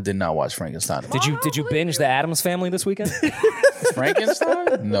 No, I did not watch Frankenstein. Did you binge the Addams Family this weekend?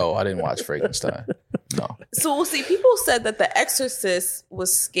 Frankenstein? No, I didn't watch Frankenstein. No. So we'll see. People said that The Exorcist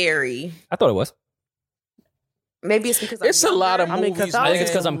was scary. I thought it was. Maybe it's because It's a lot of I mean, movies. I think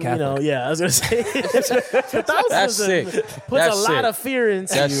it's 'cause I'm Catholicism, Catholic. You know, yeah, I was gonna say Catholicism That's sick. puts That's a lot sick. of fear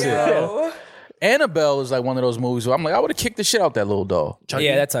into That's you. sick. bro. Annabelle is like one of those movies where I'm like, I would have kicked the shit out that little doll.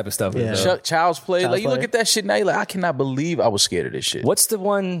 Yeah, that type of stuff. Yeah. Child's Play. Child's Like you look Play. at that shit now, you're like, I cannot believe I was scared of this shit. What's the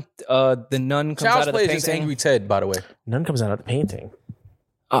one? The nun comes Child's out of Play the is just painting. Angry Ted, by the way. None comes out of the painting.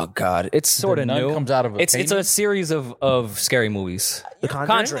 Oh God, it's sort of nun new. comes out of a it's painting? a series of scary movies. The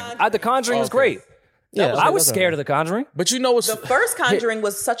Conjuring. The Conjuring was Okay. great. Yeah, I was scared of The Conjuring. But you know what's The first Conjuring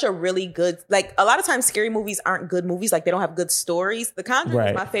was such a really good, like a lot of times scary movies aren't good movies, like they don't have good stories. The Conjuring Right.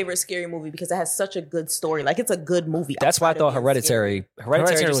 is my favorite scary movie because it has such a good story. Like it's a good movie. That's why I outside of thought being Hereditary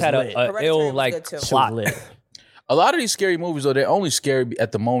Hereditary just was had lit. a Hereditary ill was like good too. plot. Shit was lit. a lot of these scary movies though, they're only scary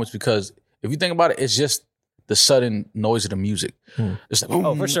at the moments because if you think about it, it's just the sudden noise of the music. It's like,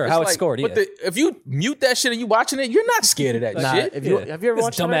 Oh, for sure. How it's scored, But yeah. if you mute that shit and you watching it, you're not scared of that Nah, shit. have you ever This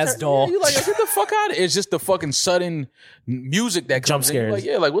watched dumbass Hereditary? doll. You're like, get the fuck out of it. It's just the fucking sudden music that Jump comes in. You're scares. like,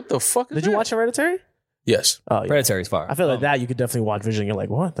 yeah, like what the fuck is Did you that? watch Hereditary? Yes. Oh, yeah. Hereditary's fire. I feel like that you could definitely watch Vision. You're like,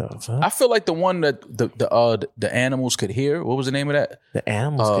 what the fuck? I feel like the one that the animals could hear. What was the name of that? The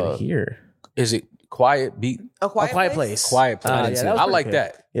animals could hear. Is it Quiet Beat. A Quiet Place. Quiet Place. yeah, that was I pretty like good.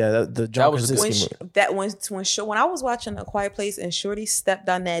 that. Yeah, the John was a good- Krasinski movie. When I was watching A Quiet Place and Shorty stepped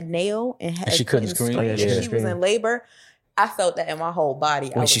on that nail and she couldn't scream? Oh, yeah, she she couldn't was scream. in labor. I felt that in my whole body.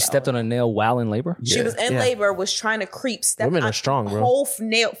 When she stepped on a nail while in labor. She was in Yeah. labor, was trying to creep. Women are strong, bro. Whole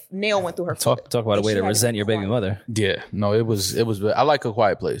nail went through her Talk foot. about a And way she to had resent be your baby quiet. mother. Yeah, no, it was. I like A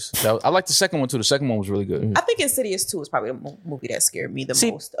Quiet Place. I like the second one too. The second one was really good. I think Insidious 2 is probably the movie that scared me the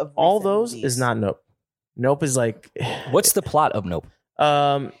See, most. Of all recent those movies. is not Nope. Nope is like What's the plot of Nope?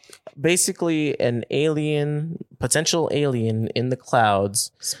 basically an alien, potential alien in the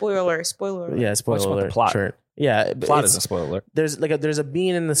clouds. Spoiler alert. Yeah, just spoiler want the alert. plot. Sure. Yeah, Plot it's- isn't a spoiler alert. there's a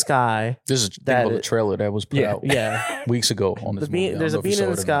being in the sky. This is That about the is- trailer that was put Yeah. out Yeah, weeks ago on this movie. I don't there's know a if you being saw in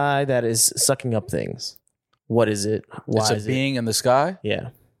the it or not. sky that is sucking up things. What is it? Why It's is a being in the sky. it? Yeah.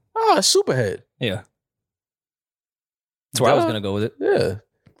 Oh, it's Superhead. Yeah. That's where I was Duh. gonna go with it. Yeah.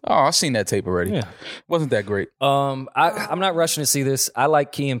 Oh, I've seen that tape already. Yeah. Wasn't that great? I'm not rushing to see this. I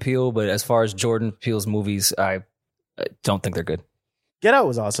like Key and Peele, but as far as Jordan Peele's movies, I don't think they're good. Get Out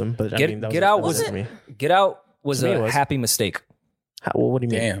was awesome, but Get- I mean, that Get Out that was- it for me. Get Out was To me, a it was. happy mistake. What do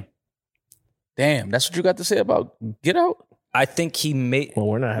you mean? Damn. That's what you got to say about Get Out? I think he made. Well,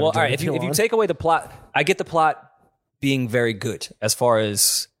 we're not. having Well, all right. Jordan If you Peele on. take away the plot, I get the plot being very good as far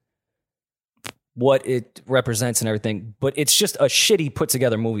as what it represents and everything, but it's just a shitty put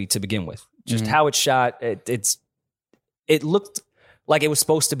together movie to begin with. Just how it's shot, it looked like it was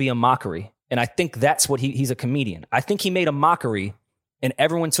supposed to be a mockery, and I think that's what he's a comedian. I think he made a mockery, and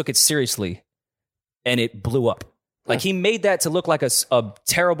everyone took it seriously, and it blew up. Like he made that to look like a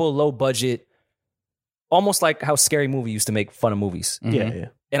terrible low budget, almost like how Scary Movie used to make fun of movies. yeah.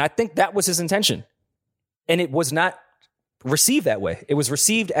 And I think that was his intention. And it was not received that way. It was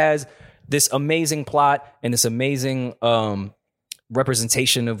received as this amazing plot and this amazing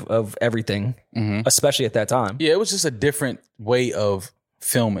representation of everything, especially at that time. Yeah, it was just a different way of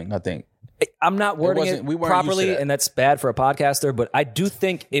filming, I think. I'm not wording wasn't- it we weren't used to properly, that. and that's bad for a podcaster, but I do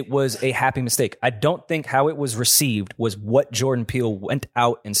think it was a happy mistake. I don't think how it was received was what Jordan Peele went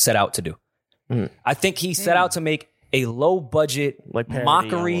out and set out to do. I think he set out to make a low budget, Like parody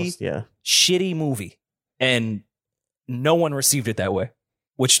mockery, almost, yeah. shitty movie, and no one received it that way.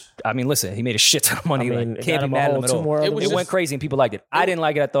 Which, I mean, listen, he made a shit ton of money. I mean, like, it can't got be him a mad at whole him at two all. more It other was It just- went crazy and people liked it. I didn't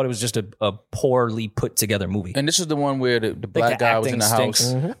like it. I thought it was just a poorly put together movie. And this is the one where the black the guy was in the acting house.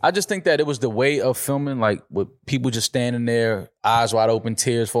 stinks. I just think that it was the way of filming, like with people just standing there, eyes wide open,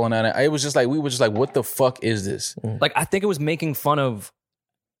 tears falling out. It was just like, we were just like, what the fuck is this? Like, I think it was making fun of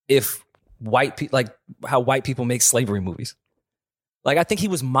if white people, like how white people make slavery movies. Like, I think he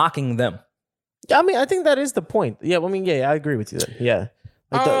was mocking them. I mean, I think that is the point. Yeah, I mean, yeah, I agree with you there. Yeah.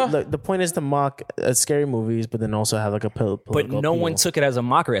 Like the point is to mock scary movies, but then also have like a political But no one appeal. took it as a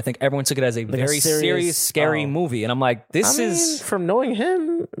mockery. I think everyone took it as a a very serious- serious, scary oh. movie. And I'm like, this I mean, is. from knowing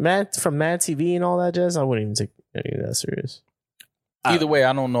him, from Mad TV and all that jazz, I wouldn't even take any of that serious. Either way,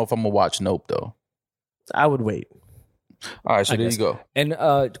 I don't know if I'm going to watch Nope, though. I would wait. All right, so I there guess. you go.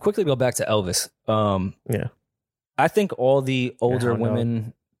 And quickly go back to Elvis. Yeah. I think all the older how no.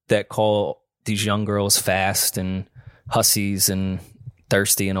 women that call these young girls fast and hussies and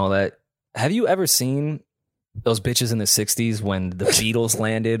thirsty and all that. Have you ever seen those bitches in the 60s when the Beatles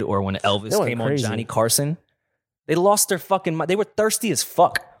landed or when Elvis They went came on crazy. Johnny Carson? They lost their fucking mind. They were thirsty as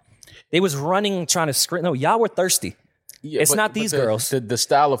fuck. They was running trying to scream. No, y'all were thirsty. Yeah, It's not these girls. The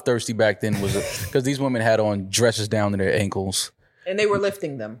style of thirsty back then was because these women had on dresses down to their ankles. And they were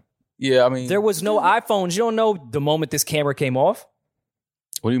lifting them. Yeah, I mean, There was no iPhones. You don't know the moment this camera came off.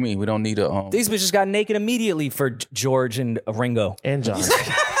 what do you mean? We don't need a. These bitches got naked immediately for George and Ringo. And John.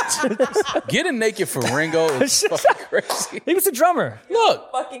 Getting naked for Ringo is fucking crazy. He was a drummer.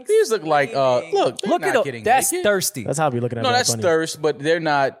 Look, Fucking these look like look. They're Look not at them. getting That's naked. thirsty. That's how I'll be looking at No, Bad that's Bunny. thirst, but they're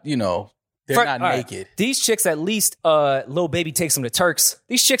not. You know, they're For- not all right, naked. These chicks, at least, Lil Baby takes them to Turks.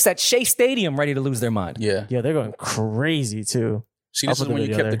 These chicks at Shea Stadium ready to lose their mind. Yeah. Yeah, they're going crazy too. See, I'll this is put the when you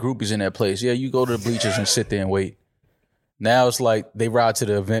video kept the there. groupies in that place. Yeah, you go to the bleachers and sit there and wait. Now it's like they ride to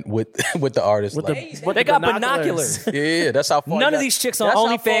the event with the artist. With like, the, with They the got binoculars. yeah, that's how far. None you of got- these chicks on that's how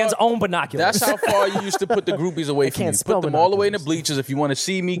OnlyFans far- own binoculars. That's how far you used to put the groupies away from you. can't spell Put them all the way in the binoculars. bleachers. If you want to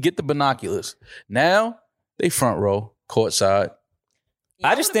see me, get the binoculars. Now they front row, courtside.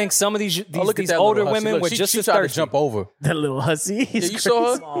 I just think some of these Oh, look at these that older little hussy. women Look, were she, just she as tried to thirsty. jump over. that little hussy. Yeah, He's you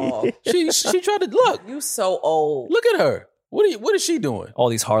saw her. Oh, She tried to look. you so old. Look at her. What is she doing? All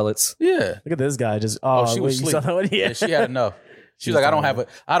these harlots. Yeah. Look at this guy. Just Oh, she wait, was you saw asleep. that one? Yeah, she had enough. She's like,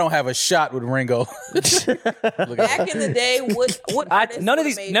 I don't have a shot with Ringo. Look at her. Back in the day, what artists None of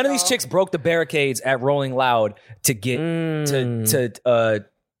would've these made chicks broke the barricades at Rolling Loud to get to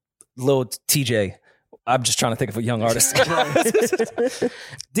Lil TJ. I'm just trying to think of a young artist.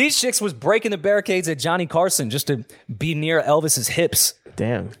 These chicks was breaking the barricades at Johnny Carson just to be near Elvis's hips.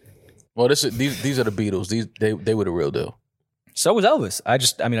 Damn. Well, these are the Beatles. They were the real deal. So was Elvis. I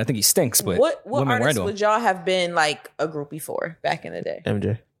think he stinks, but What women were artists into him. would y'all have been like a groupie for back in the day?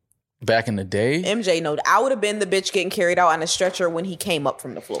 MJ. Back in the day, MJ, no, I would have been the bitch getting carried out on a stretcher when he came up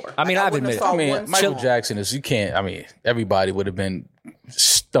from the floor. I mean, I've wouldn't have admitted- saw I mean, one Michael song. Jackson is. You can't. I mean, everybody would have been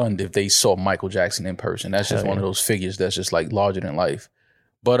stunned if they saw Michael Jackson in person. That's just one of those figures that's just like larger than life.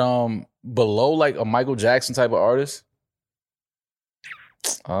 But below like a Michael Jackson type of artist,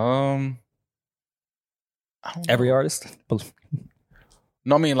 I don't know. Every artist?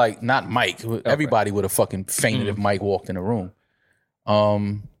 No, I mean like not Mike. Everybody would have fucking fainted if Mike walked in the room.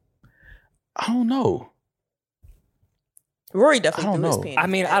 I don't know. Rory definitely I don't threw his know. penis I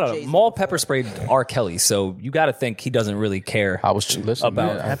mean, at I don't know. Jay-Z Maul before. pepper sprayed R. Kelly, so you got to think he doesn't really care. I was listen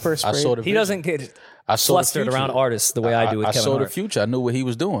About man, pepper I spray. saw the He vision. doesn't get I saw the flustered future. around artists the way I do with I Kevin saw the Hart. future. I knew what he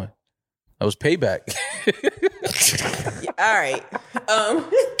was doing. That was payback. All right.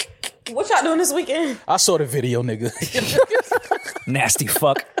 What y'all doing this weekend? I saw the video, nigga. Nasty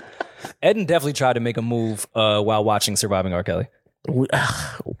fuck. Eden definitely tried to make a move while watching Surviving R. Kelly.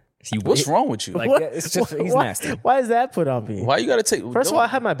 What's wrong with you? Like, What? yeah, it's just he's Why- nasty. Why is that put on me? Why you gotta take? First of all, I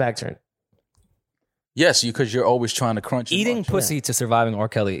have my back turned. yes, because you're always trying to crunch. and Eating munch. pussy to Surviving R.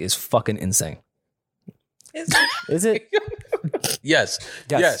 Kelly is fucking insane. Is it? Yes,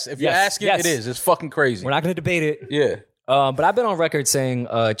 yes. If you're Yes. asking, Yes. it is. It's fucking crazy. We're not going to debate it. Yeah. But I've been on record saying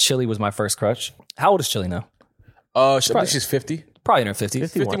Chili was my first crush. How old is Chili now? I think she's 50, Probably in her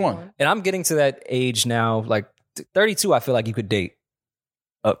 50s. 51. And I'm getting to that age now, like 32, I feel like you could date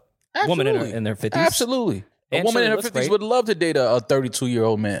a woman in their 50s. Absolutely. A And woman Chili in her looks 50s great. would love to date a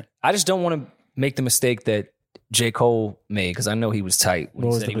 32-year-old man. I just don't want to make the mistake that J. Cole made because I know he was tight when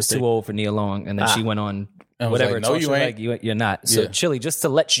What he was said the he was mistake? too old for Nia Long, and then she went on And was whatever. like, no, talks you to ain't. like, you're not. So Yeah. Chili, just to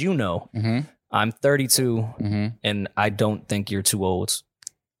let you know, I'm 32, and I don't think you're too old.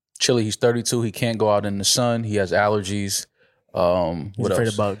 Chili, he's 32. He can't go out in the sun. He has allergies. What afraid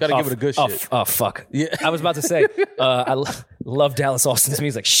else? of bugs. Gotta give it a good shit. Oh, fuck. Yeah. I was about to say, love Dallas Austin's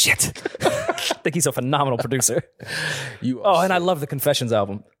music. Shit. I think he's a phenomenal producer. You Oh, are and I love the Confessions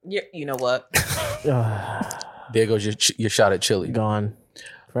album. You know what? There goes your shot at Chili. Gone.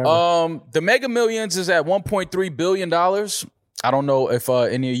 Forever. The Mega Millions is at $1.3 billion. I don't know if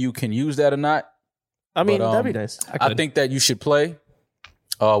any of you can use that or not. I mean, but, that'd be nice. I think that you should play.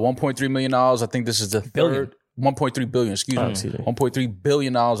 $1.3 million. I think this is the Billion. third. 1.3 billion, excuse excuse me. me. $1.3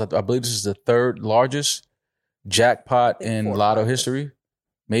 billion. I believe this is the third largest jackpot in fourth lotto largest. history.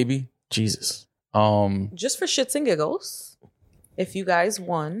 Maybe. Jesus. Just for shits and giggles, if you guys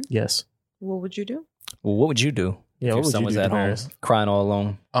won, Yes. what would you do? Well, what would you do Yeah, if what your would son you was do, at home Damaris? crying all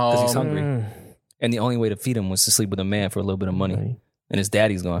alone because he's hungry? Mm. And the only way to feed him was to sleep with a man for a little bit of money. Money. And his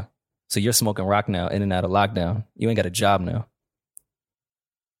daddy's gone. So you're smoking rock now, in and out of lockdown. You ain't got a job now.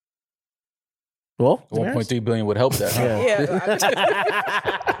 Well, 1.3 billion would help that. Huh?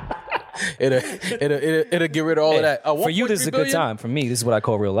 Yeah. It'll get rid of all of that. For you, this is a good time. For me, this is what I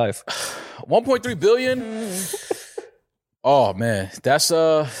call real life. 1.3 billion. Oh man, that's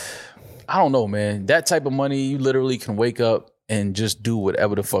I don't know, man. That type of money, you literally can wake up and just do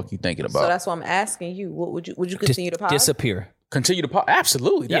whatever the fuck you thinking about. So that's why I'm asking you. What would you continue to pop? Disappear. Continue to pop.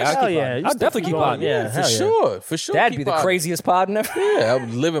 Absolutely. Yeah, That's- I'll Hell keep yeah. on. You I'll still definitely keep on. Yeah, for hell yeah. sure. For sure. That'd be keep the on. craziest pod in ever. Yeah, I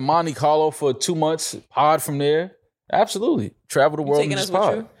would live in Monte Carlo for 2 months, pod from there. Absolutely. Travel the world taking and us just with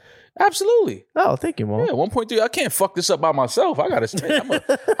pod. you? Absolutely. Oh, thank you, Mom. Yeah, 1.3. I can't fuck this up by myself. I gotta stay.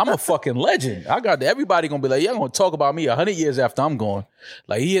 I'm a fucking legend. I got everybody gonna be like, y'all gonna talk about me 100 years after I'm gone.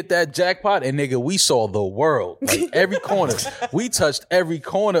 Like he hit that jackpot, and nigga, we saw the world. Like every corner. We touched every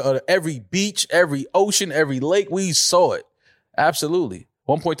corner of every beach, every ocean, every lake. We saw it. Absolutely.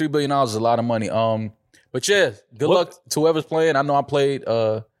 $1.3 billion is a lot of money. But yeah, good luck to whoever's playing. I know I played.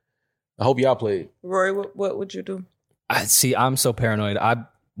 I hope y'all played. Rory, what would you do? I'm so paranoid.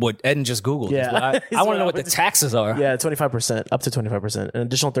 What Eden just Googled. Yeah. I want to know what the taxes are. Yeah, 25%, up to 25%. An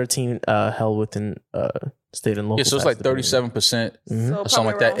additional 13 held within state and local. Yeah, so it's like tax, 37% Mm-hmm. or something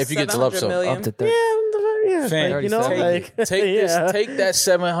like that. If you get the lump sum. Up to 30. Yeah, Fam, like, you know, take, like take yeah. this, take that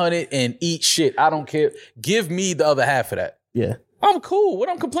 700 and eat shit. I don't care. Give me the other half of that. Yeah, I'm cool. What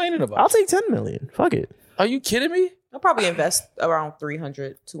I'm complaining about? I'll take 10 million. Fuck it. Are you kidding me? I'll probably invest around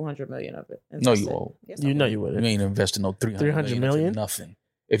 300, 200 million of it. No, you won't. Yes, You know you You wouldn't. ain't investing no 300 300 million? into nothing.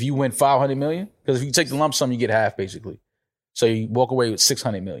 If you win 500 million, because if you take the lump sum, you get half basically. So you walk away with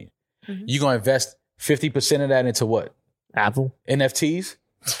 600 million. Mhm. You're gonna invest 50% of that into what? Apple. NFTs?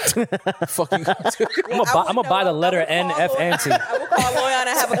 Fuck you. I'm gonna buy the letter NF Auntie. I will call Loyan and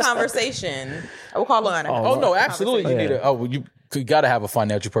have a conversation. Oh no, absolutely. You need a. You got to have a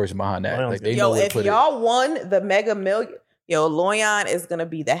financial person behind that. Like they know where to if put y'all won the Mega Million, Loyan is gonna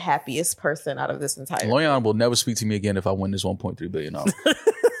be the happiest person out of this entire. Loyan will never speak to me again if I win this $1.3 billion.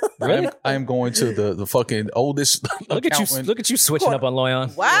 Really? I am going to the fucking oldest. Look at you switching up on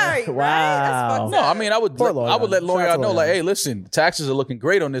Loyan. Why? Wow. Right? No, I mean I would let Loyan know, like, hey, listen, taxes are looking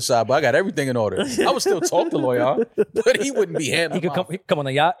great on this side, but I got everything in order. I would still talk to Loyan, but he wouldn't be handling. He could come on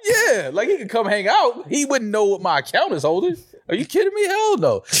the yacht. Yeah, like he could come hang out. He wouldn't know what my account is holding. Are you kidding me? Hell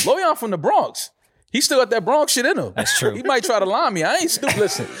no. Loyan from the Bronx. He still got that Bronx shit in him. That's true. He might try to line me. I ain't stupid.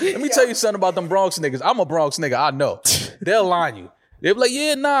 Listen, let me tell you something about them Bronx niggas. I'm a Bronx nigga. I know. They'll line you. They'll be like,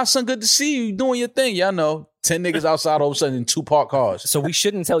 yeah, nah, son, good to see you. You doing your thing. Yeah, I know. 10 niggas outside all of a sudden in 2 parked cars. So we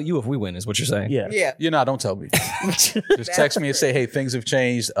shouldn't tell you if we win, is what you're saying. Yeah. You know, don't tell me. Just text me and say, hey, things have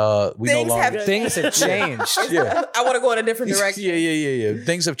changed. Things have changed. Yeah. I want to go in a different direction. Yeah.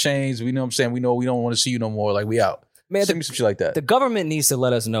 Things have changed. We know what I'm saying. We know we don't want to see you no more. Like, we out. Man, Send me some shit like that. The government needs to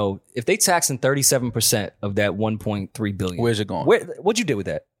let us know if they taxing 37% of that 1.3 billion. Where's it going? What'd you do with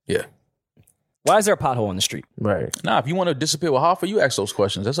that? Yeah. Why is there a pothole in the street? Right. Nah, if you want to disappear with Hoffa, you ask those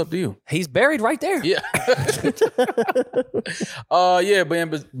questions. That's up to you. He's buried right there. Yeah. Yeah, man.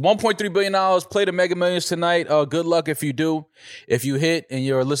 But $1.3 billion. Play the Mega Millions tonight. Good luck if you do. If you hit and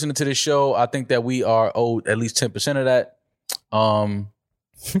you're listening to this show, I think that we are owed at least 10% of that.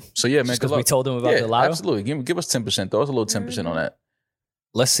 So yeah, man. Because we told them about the lotto? Absolutely. Give us 10%. Throw us a little 10% on that.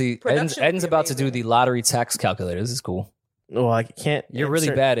 Let's see. Eden's about to do the lottery tax calculator. This is cool. Well, I can't. You're really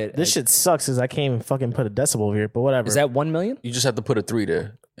bad at this. Shit sucks because I can't even fucking put a decimal over here. But whatever. Is that 1 million? You just have to put a 3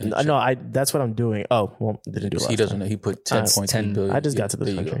 there. No, that's what I'm doing. Oh, well, didn't do it. He doesn't know. He put 10.10 billion. I just got to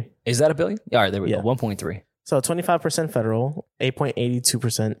this country. Is that a billion? All right, there we go. 1.3. So 25% federal,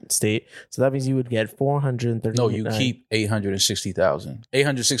 8.82% state. So that means you would get 430. No, you keep 860,000.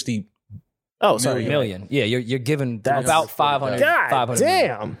 860. Oh, sorry, million. Yeah, you're giving That's about 500. God 500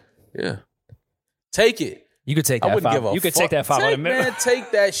 damn. Yeah. Take it. You could take that. I wouldn't give a You could fuck. take that 500 million. Man,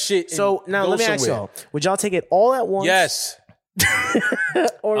 take that shit. So now let me ask y'all: would y'all take it all at once? Yes.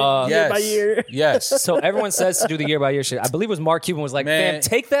 Or year by year? Yes. So everyone says to do the year by year shit. I believe it was Mark Cuban was like, man,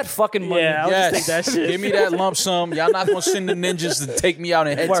 take that fucking money. Yeah, I'll just take that shit. Give me that lump sum. Y'all not gonna send the ninjas to take me out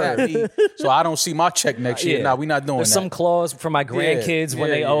and head tap me, so I don't see my check next year. Nah, we not doing There's that. some clause for my grandkids when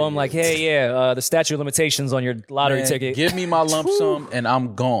they owe them, like, hey, the statute of limitations on your lottery ticket. Give me my lump sum and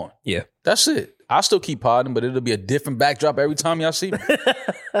I'm gone. Yeah, that's it. I'll still keep podding, but it'll be a different backdrop every time y'all see me.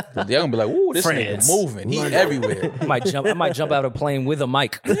 They're gonna be like, "Ooh, this nigga moving. He everywhere." I might jump out of a plane with a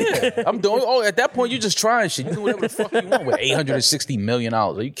mic. Yeah, I'm doing. Oh, at that point, you're just trying shit. You do whatever the fuck you want with $860 million.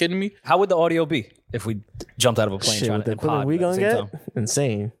 Are you kidding me? How would the audio be if we jumped out of a plane trying to pod? We gonna get time?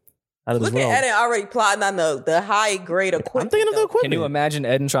 insane. Out of this Look world. at Eden already plotting on the high grade equipment. I'm thinking of the equipment. Can you imagine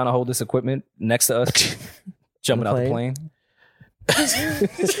Eden trying to hold this equipment next to us, jumping out the plane?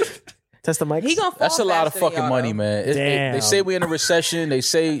 Test the mic. That's a lot of fucking money, man. They say we're in a recession. They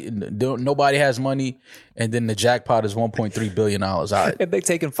say nobody has money, and then the jackpot is $1.3 billion. If they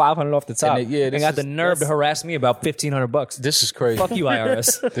taking 500 off the top, they got the nerve to harass me about $1,500. This is crazy. Fuck you,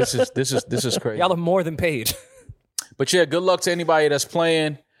 IRS. This is crazy. Y'all are more than paid. But yeah, good luck to anybody that's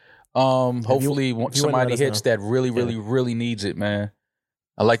playing. Hopefully somebody hits that really needs it, man.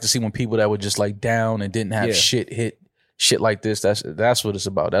 I like to see when people that were just like down and didn't have shit hit shit like this. That's what it's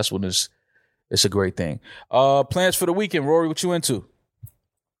about. That's what it's a great thing. Plans for the weekend, Rory, what you into?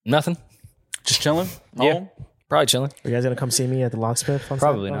 Nothing. Just chilling? Yeah. Home? Probably chilling. Are you guys gonna come see me at the Locksmith on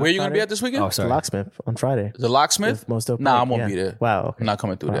Probably Friday? not. Where are you gonna be at this weekend? Oh, sorry. The Locksmith on Friday. The Locksmith? Most open Nah, I mic, won't yeah. be there. Wow. Okay. I'm not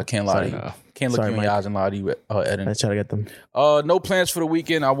coming through there. I can't lie to you. Can't look Sorry, you in your eyes and lie to you, Eden. I try to get them. No plans for the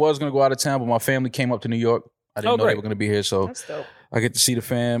weekend. I was gonna go out of town, but my family came up to New York. I didn't know they were gonna be here, so That's dope. I get to see the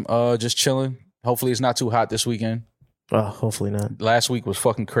fam. Just chilling. Hopefully it's not too hot this weekend. Oh, hopefully not. Last week was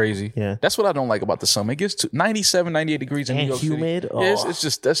fucking crazy. Yeah. That's what I don't like about the summer. It gets to 97, 98 degrees in And New York humid. City. Oh. Yeah, it's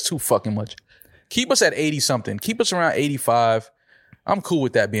just, that's too fucking much. Keep us at 80 something. Keep us around 85. I'm cool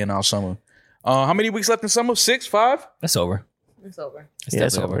with that being our summer. How many weeks left in summer? 6, 5? That's over. It's over. It's Yeah,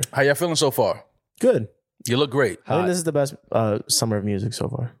 it's definitely over. How y'all feeling so far? Good. You look great. I think this is the best summer of music so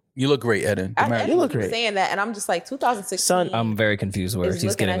far. You look great, Eden. You look great. Saying that, and I'm just like 2016. Son, I'm very confused where is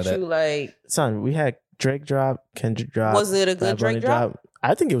he's looking getting at with you that. like. Son, we had Drake drop, Kendrick drop. Was it a good Bad Bunny Drake drop?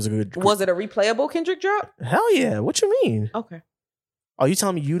 I think it was a good. Was it a replayable Kendrick drop? Hell yeah! What you mean? Okay. Oh, you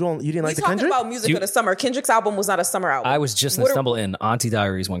telling me you didn't like We the talking Kendrick? about music for the summer. Kendrick's album was not a summer album. I was just What are- stumbled in. Auntie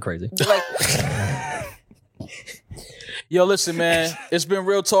Diaries went crazy. Like, Yo, listen, man. It's been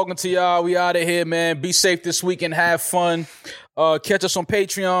real talking to y'all. We out of here, man. Be safe this weekend. Have fun. Catch us on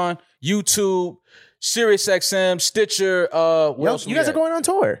Patreon, YouTube, SiriusXM, Stitcher. What else? You guys are going on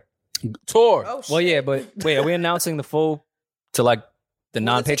tour. Tour. Oh, shit. Well, yeah, but wait, are we announcing the full to like the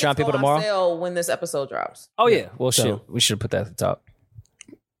Well, non-Patreon tickets people go on tomorrow? sale when this episode drops. Oh yeah. Well, So- shit. We should put that at the top.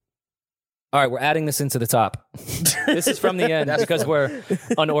 All right, we're adding this into the top. This is from the end because we're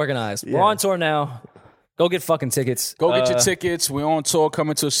unorganized. We're Yeah. on tour now. Go get fucking tickets. Go get your tickets. We're on tour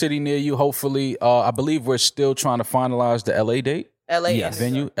coming to a city near you, hopefully. I believe we're still trying to finalize the LA date, LA Yes.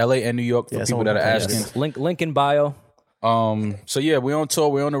 venue, LA and New York for Yeah, people someone that are will asking. yes. Link in bio. So yeah, we're on tour.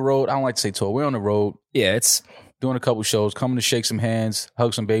 We're on the road. I don't like to say tour. We're on the road. Yeah, it's Doing a couple shows, coming to shake some hands,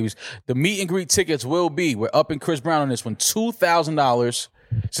 hug some babies. The meet and greet tickets will be, we're upping Chris Brown on this one, $2,000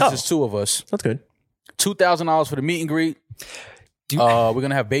 since it's two of us. That's good. $2,000 for the meet and greet. We're going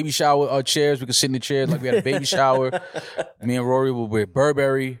to have baby shower chairs. We can sit in the chairs like we had a baby shower. Me and Rory will wear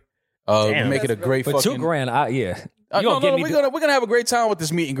Burberry. We'll make it a great for fucking... $2,000. Yeah, you no, gonna get me. we're gonna have a great time with this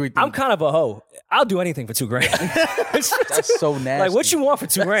meet and greet thing. I'm kind of a hoe. I'll do anything for $2,000. That's so nasty. Like, what you want for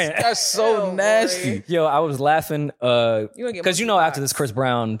 $2,000? That's so Ew, nasty. Yo, I was laughing gonna get because you multiple know after this Chris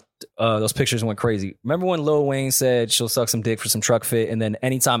Brown, those pictures went crazy. Remember when Lil Wayne said she'll suck some dick for some truck fit, and then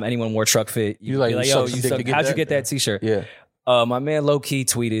anytime anyone wore truck fit, You you'd like, be like, you yo, suck some you dick suck, to get how'd you that? get that T-shirt? Yeah. My man low key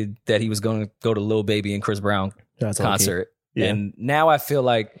tweeted that he was going to go to Lil Baby and Chris Brown That's low-key. concert, Yeah. and now I feel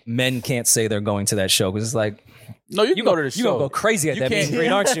like men can't say they're going to that show because it's like No, you can go to the you gonna show. go crazy at You that meet can't- and greet,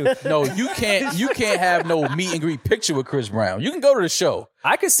 aren't you? No, you can't. You can't have no meet and greet picture with Chris Brown. You can go to the show.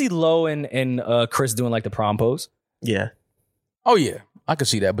 I could see Lo and Chris doing like the prom pose. Yeah, Oh yeah, I can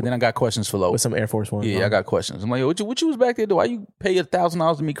see that. But then I got questions for Lo. with some Air Force One. Yeah, I got questions. I'm like, yo, what you was back there doing? Why you pay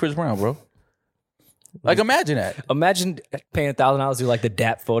 $1,000 to meet Chris Brown, bro? Like, imagine that. Imagine paying $1,000 to do like the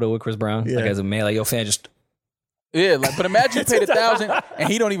DAP photo with Chris Brown, Yeah. like as a man, like yo fan just. Yeah, like, but imagine you paid $1,000 and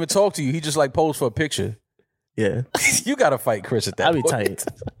he don't even talk to you. He just like posed for a picture. Yeah, You gotta fight Chris at that I'd be point.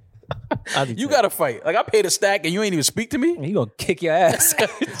 tight. You gotta fight. Like, I paid a stack and you ain't even speak to me. He gonna kick your ass.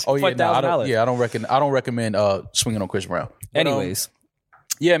 Oh yeah, for no, I $1,000. don't recommend swinging on Chris Brown. But, Anyways,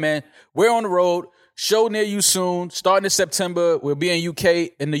 yeah, man, we're on the road. Show near you soon. Starting in September, we'll be in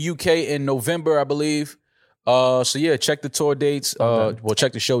the UK in November, I believe. So yeah, check the tour dates.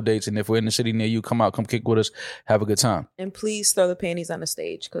 Check the show dates, and if we're in the city near you, come kick with us, have a good time. And please throw the panties on the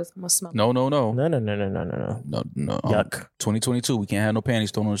stage because I'm gonna smell. No. No. Yuck. 2022, we can't have no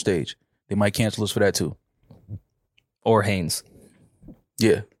panties thrown on the stage. They might cancel us for that too. or Haynes.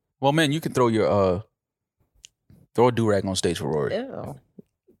 Yeah. Well, man, you can throw your throw a do-rag on stage for Rory. Ew.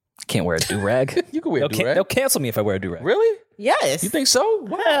 Can't wear a do rag. You can wear a They'll do-rag. cancel me if I wear a do rag. Really? Yes. You think so?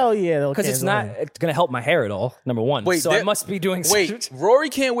 Hell yeah, Because it's not going to help my hair at all. Number one. Wait, so I that- must be doing. Wait, Rory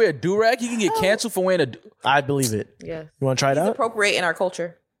can't wear a do-rag? He can get canceled for wearing a... I believe it. Yes. You want to try it He's out? appropriating our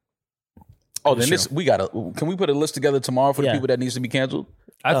culture. Oh, then can we put a list together tomorrow for the Yeah. people that needs to be canceled?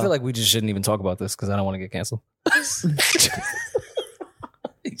 I feel like we just shouldn't even talk about this because I don't want to get canceled.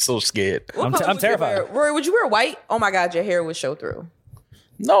 He's so scared. What I'm color would you terrified. wear? Rory, would you wear white? Oh my God, your hair would show through.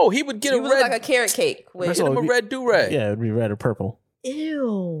 No, he would get You a would look red... like a carrot cake. With, First get of him all, a red do-rag. Yeah, it'd be red or purple.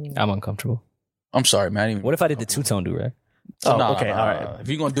 Ew. I'm uncomfortable. I'm sorry, man. I didn't even- What if I did the two-tone do rag? Oh, Nah, okay, all right. If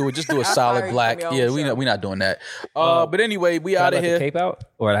you're gonna do it, just do a I'm solid sorry, black. from Yeah, your own we're show. not doing that. But anyway, we Can I out of let the here. cape out,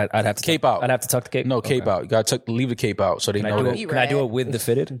 or I'd have to Cape tuck, out. I'd have to tuck the cape. No, cape out. You gotta leave the cape out so they Can I know do that. it? Can I do it with the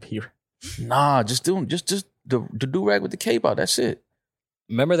fitted? Here. Nah, just the do rag with the cape out. That's it.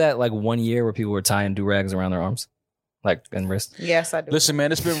 Remember that like 1 year where people were tying do rags around their arms, like and wrists. Yes, I do. Listen,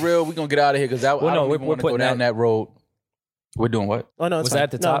 man, it's been real. We're gonna get out of here because I Well, no, don't we're even want to go putting down that road. We're doing what? Oh no, it's Was fine.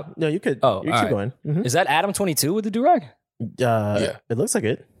 that at the No, top? No, you could. Oh, you all keep right. going. Mhm. Is that Adam 22 with the do rag? Yeah. It looks like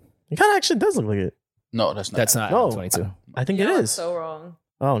it. It kind of actually does look like it. No, that's not. That's not No. Adam 22. I think Y'all it are is. so wrong.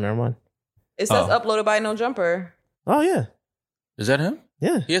 Oh, never mind. It says Oh. uploaded by No Jumper. Oh yeah, Is that him?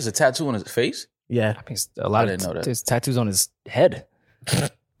 yeah, He has a tattoo on his face. yeah. I mean, a lot I of didn't know that. there's tattoos on his head.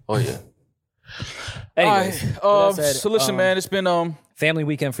 Oh yeah. Anyways, All with right. that said, So listen, man, it's been family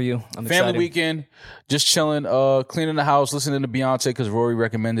weekend for you. I'm family excited. weekend, just chilling, cleaning the house, listening to Beyonce because Rory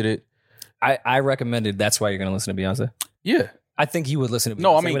recommended it. I recommended. That's why you're going to listen to Beyonce. Yeah. I think you would listen to Beyonce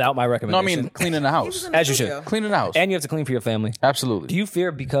No, I mean without my No, I recommendation. mean cleaning the house. As you should. Cleaning the house. And you have to clean for your family. Absolutely. Do you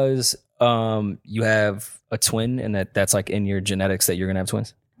fear because you have a twin and that's like in your genetics that you're going to have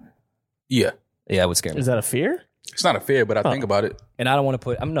twins? Yeah. Yeah, it would scare me. Is that a fear? It's not a fear, but I think about it. And I don't want to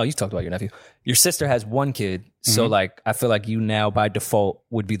put. No, you talked about your nephew. Your sister has one kid, so Mm-hmm. like I feel like you now by default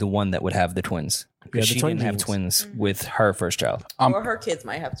would be the one that would have the twins Yeah, because the she twin didn't have genes. twins with her first child. Or her kids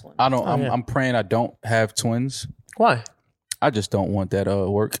might have twins. I don't. yeah. I'm praying I don't have twins. Why? I just don't want that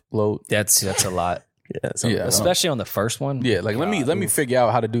workload. That's a lot. Yeah, especially on the first one. Yeah, like let me figure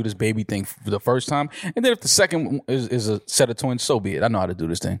out how to do this baby thing for the first time, and then if the second one is a set of twins, so be it. I know how to do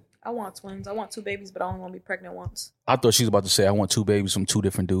this thing. I want twins. I want 2 babies, but I only want to be pregnant once. I thought she was about to say I want 2 babies from 2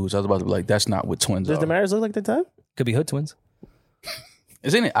 different dudes. I was about to be like, that's not what twins Does are. the marriage look like the type? Could be hood twins.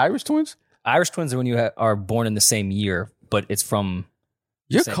 Isn't it Irish twins? Irish twins are when you are born in the same year, but it's from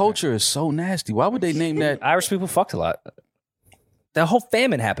Your same culture is so nasty. Why would they name that Irish people fucked a lot. The whole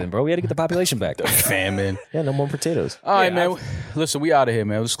famine happened, bro. We had to get the population back. famine? Yeah, no more potatoes. All right, man. Listen, we out of here,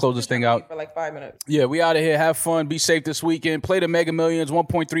 man. Let's close this thing out. For like 5 minutes. Yeah, we out of here. Have fun. Be safe this weekend. Play the Mega Millions,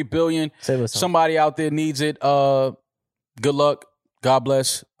 1.3 billion. Save us some. Somebody out there needs it. Good luck. God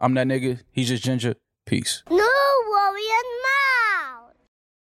bless. I'm that nigga. He's just Ginger. Peace. No